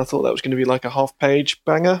preview, and I thought that was going to be like a half-page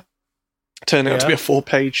banger. Turned out to be a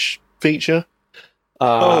 4-page feature.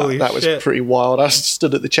 Holy that was shit. pretty wild. I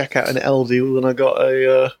stood at the checkout in Aldi and I got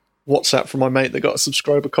a WhatsApp from my mate that got a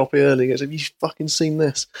subscriber copy early. He goes, "Have you fucking seen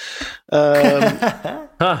this?"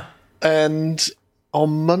 Huh. And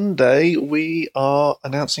on Monday, we are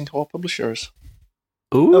announcing who our publisher is.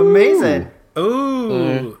 Ooh. Amazing.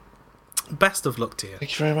 Ooh. Best of luck to you.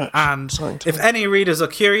 Thank you very much. And Exciting if time. any readers are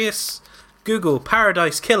curious, Google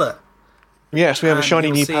Paradise Killer. Yes, we have a and shiny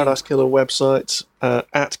you'll new see- Paradise Killer website.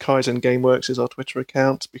 At Kaizen Gameworks is our Twitter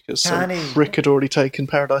account because some Canny. prick had already taken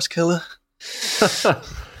Paradise Killer.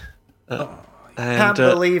 Can't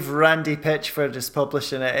believe Randy Pitchford is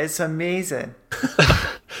publishing it. It's amazing.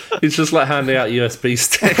 He's just like handing out USB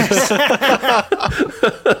sticks.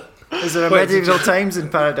 Is there a medieval times in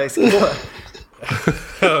Paradise Killer?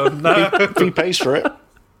 Oh, no. he pays for it.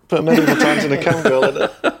 Put medieval times in a cam girl in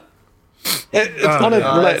it. On a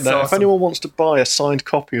related note, if awesome. anyone wants to buy a signed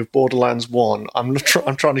copy of Borderlands 1, I'm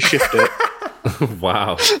trying to shift it.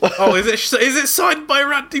 Wow. Oh, is it signed by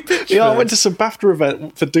Randy Pitchford? Yeah, I went to some BAFTA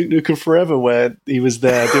event for Duke Nukem Forever where he was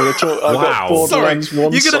there doing a talk. I Wow. got Borderlands Sorry,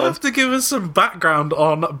 1 you're going to signed. have to give us some background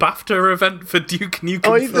on BAFTA event for Duke Nukem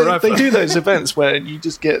Oh, Forever. they do those events where you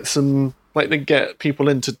just get some, like, they get people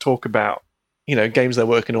in to talk about, you know, games they're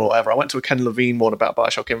working on or whatever. I went to a Ken Levine one about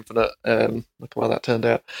Bioshock Infinite. Look how that turned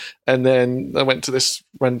out. And then I went to this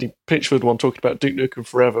Randy Pitchford one talking about Duke Nukem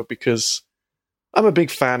Forever because I'm a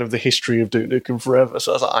big fan of the history of Duke Nukem Forever.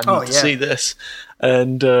 So I was like, I need to see this.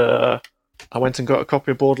 And I went and got a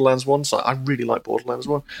copy of Borderlands 1. So I really like Borderlands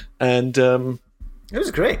 1. And It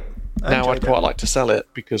was great. now I'd quite like to sell it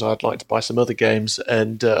because I'd like to buy some other games.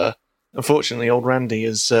 And unfortunately, old Randy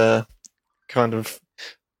has kind of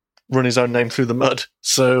run his own name through the mud.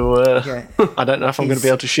 So I don't know if I'm going to be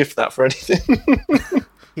able to shift that for anything.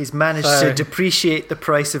 He's managed to depreciate the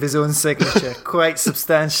price of his own signature quite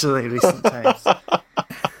substantially in recent times.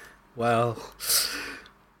 Well,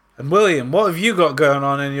 and William, what have you got going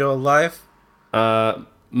on in your life?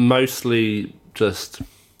 Mostly just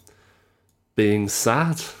being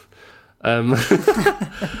sad.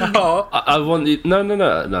 Oh, I want you. No,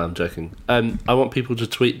 I'm joking. I want people to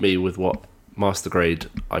tweet me with what master grade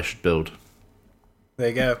I should build. there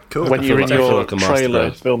you go. Cool. When you're in I feel your like a master trailer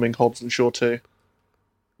grade. filming Hobbs and Shaw 2.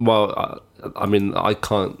 Well, I mean, I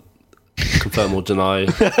can't confirm or deny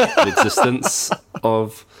the existence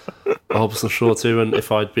of a Hobbs and Shaw 2 and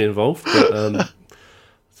if I'd be involved. But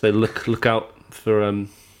so look out for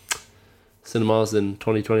cinemas in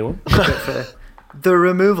 2021. The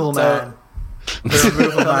Removal Man. The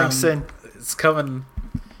removal Coming man, soon. it's coming.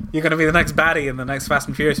 You're going to be the next baddie in the next Fast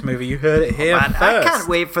and Furious movie. You heard it here Man, first. I can't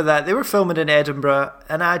wait for that. They were filming in Edinburgh,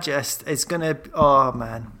 and it's going to... Oh,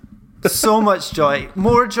 man. So much joy.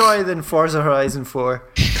 More joy than Forza Horizon 4.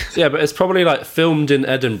 Yeah, but it's probably like filmed in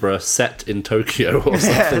Edinburgh, set in Tokyo or something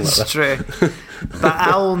Yeah, like it's that. true. But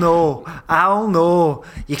I'll know.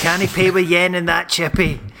 You can't pay with yen in that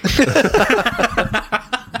chippy.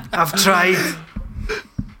 I've tried.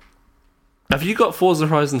 Have you got Forza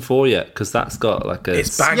Horizon 4 yet? Because that's got like a...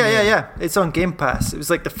 It's banging. Yeah. It's on Game Pass. It was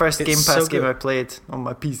like the first It's Game Pass so game good. I played on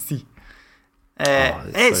my PC.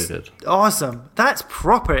 it's so good. Awesome. That's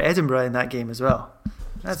proper Edinburgh in that game as well.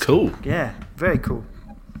 That's Cool. Yeah, very cool.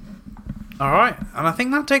 All right, and I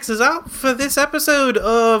think that takes us out for this episode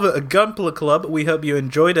of Gunpla Club. We hope you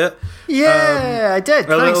enjoyed it. Yeah, I did.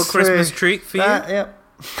 A little Thanks Christmas for treat for that, you. Yep.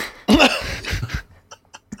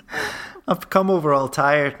 I've come over all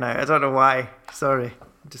tired now. I don't know why. Sorry.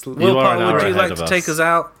 Just You Will are an Potter, hour would you ahead like of to us. take us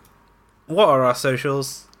out? What are our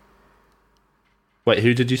socials? Wait,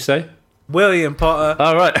 who did you say? William Potter.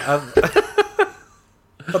 All right.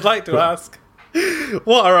 I'd like to ask,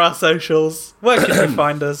 what are our socials? Where can you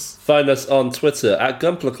find us? Find us on Twitter at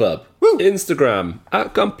Gunpla Club, Instagram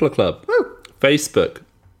at Gunpla Club, Facebook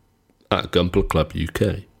at Gunpla Club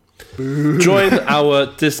UK. Join our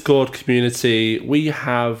Discord community. We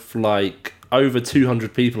have like over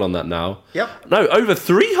 200 people on that now. Yep. No, over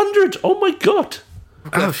 300. Oh my god.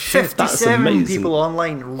 Oh shit! that's 57 amazing. people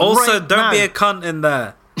online Also, right don't now. be a cunt in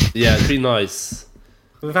there. Yeah, it'd be nice.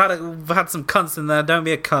 We've had some cunts in there. Don't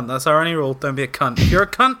be a cunt. That's our only rule. Don't be a cunt. If you're a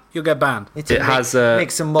cunt, you'll get banned. It has a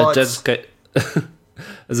make some mods.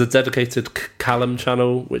 there's a dedicated Callum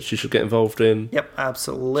channel which you should get involved in. Yep,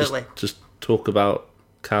 absolutely. Just talk about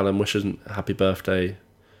Callum, wishing happy birthday,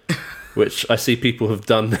 which I see people have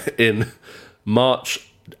done in March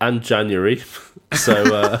and January.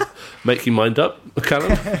 So make your mind up,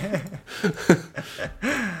 Callum.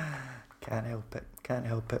 Can't help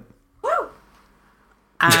it.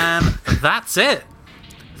 And that's it.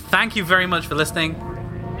 Thank you very much for listening,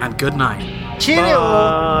 and good night. Cheerio!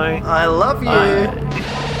 I love you. Bye.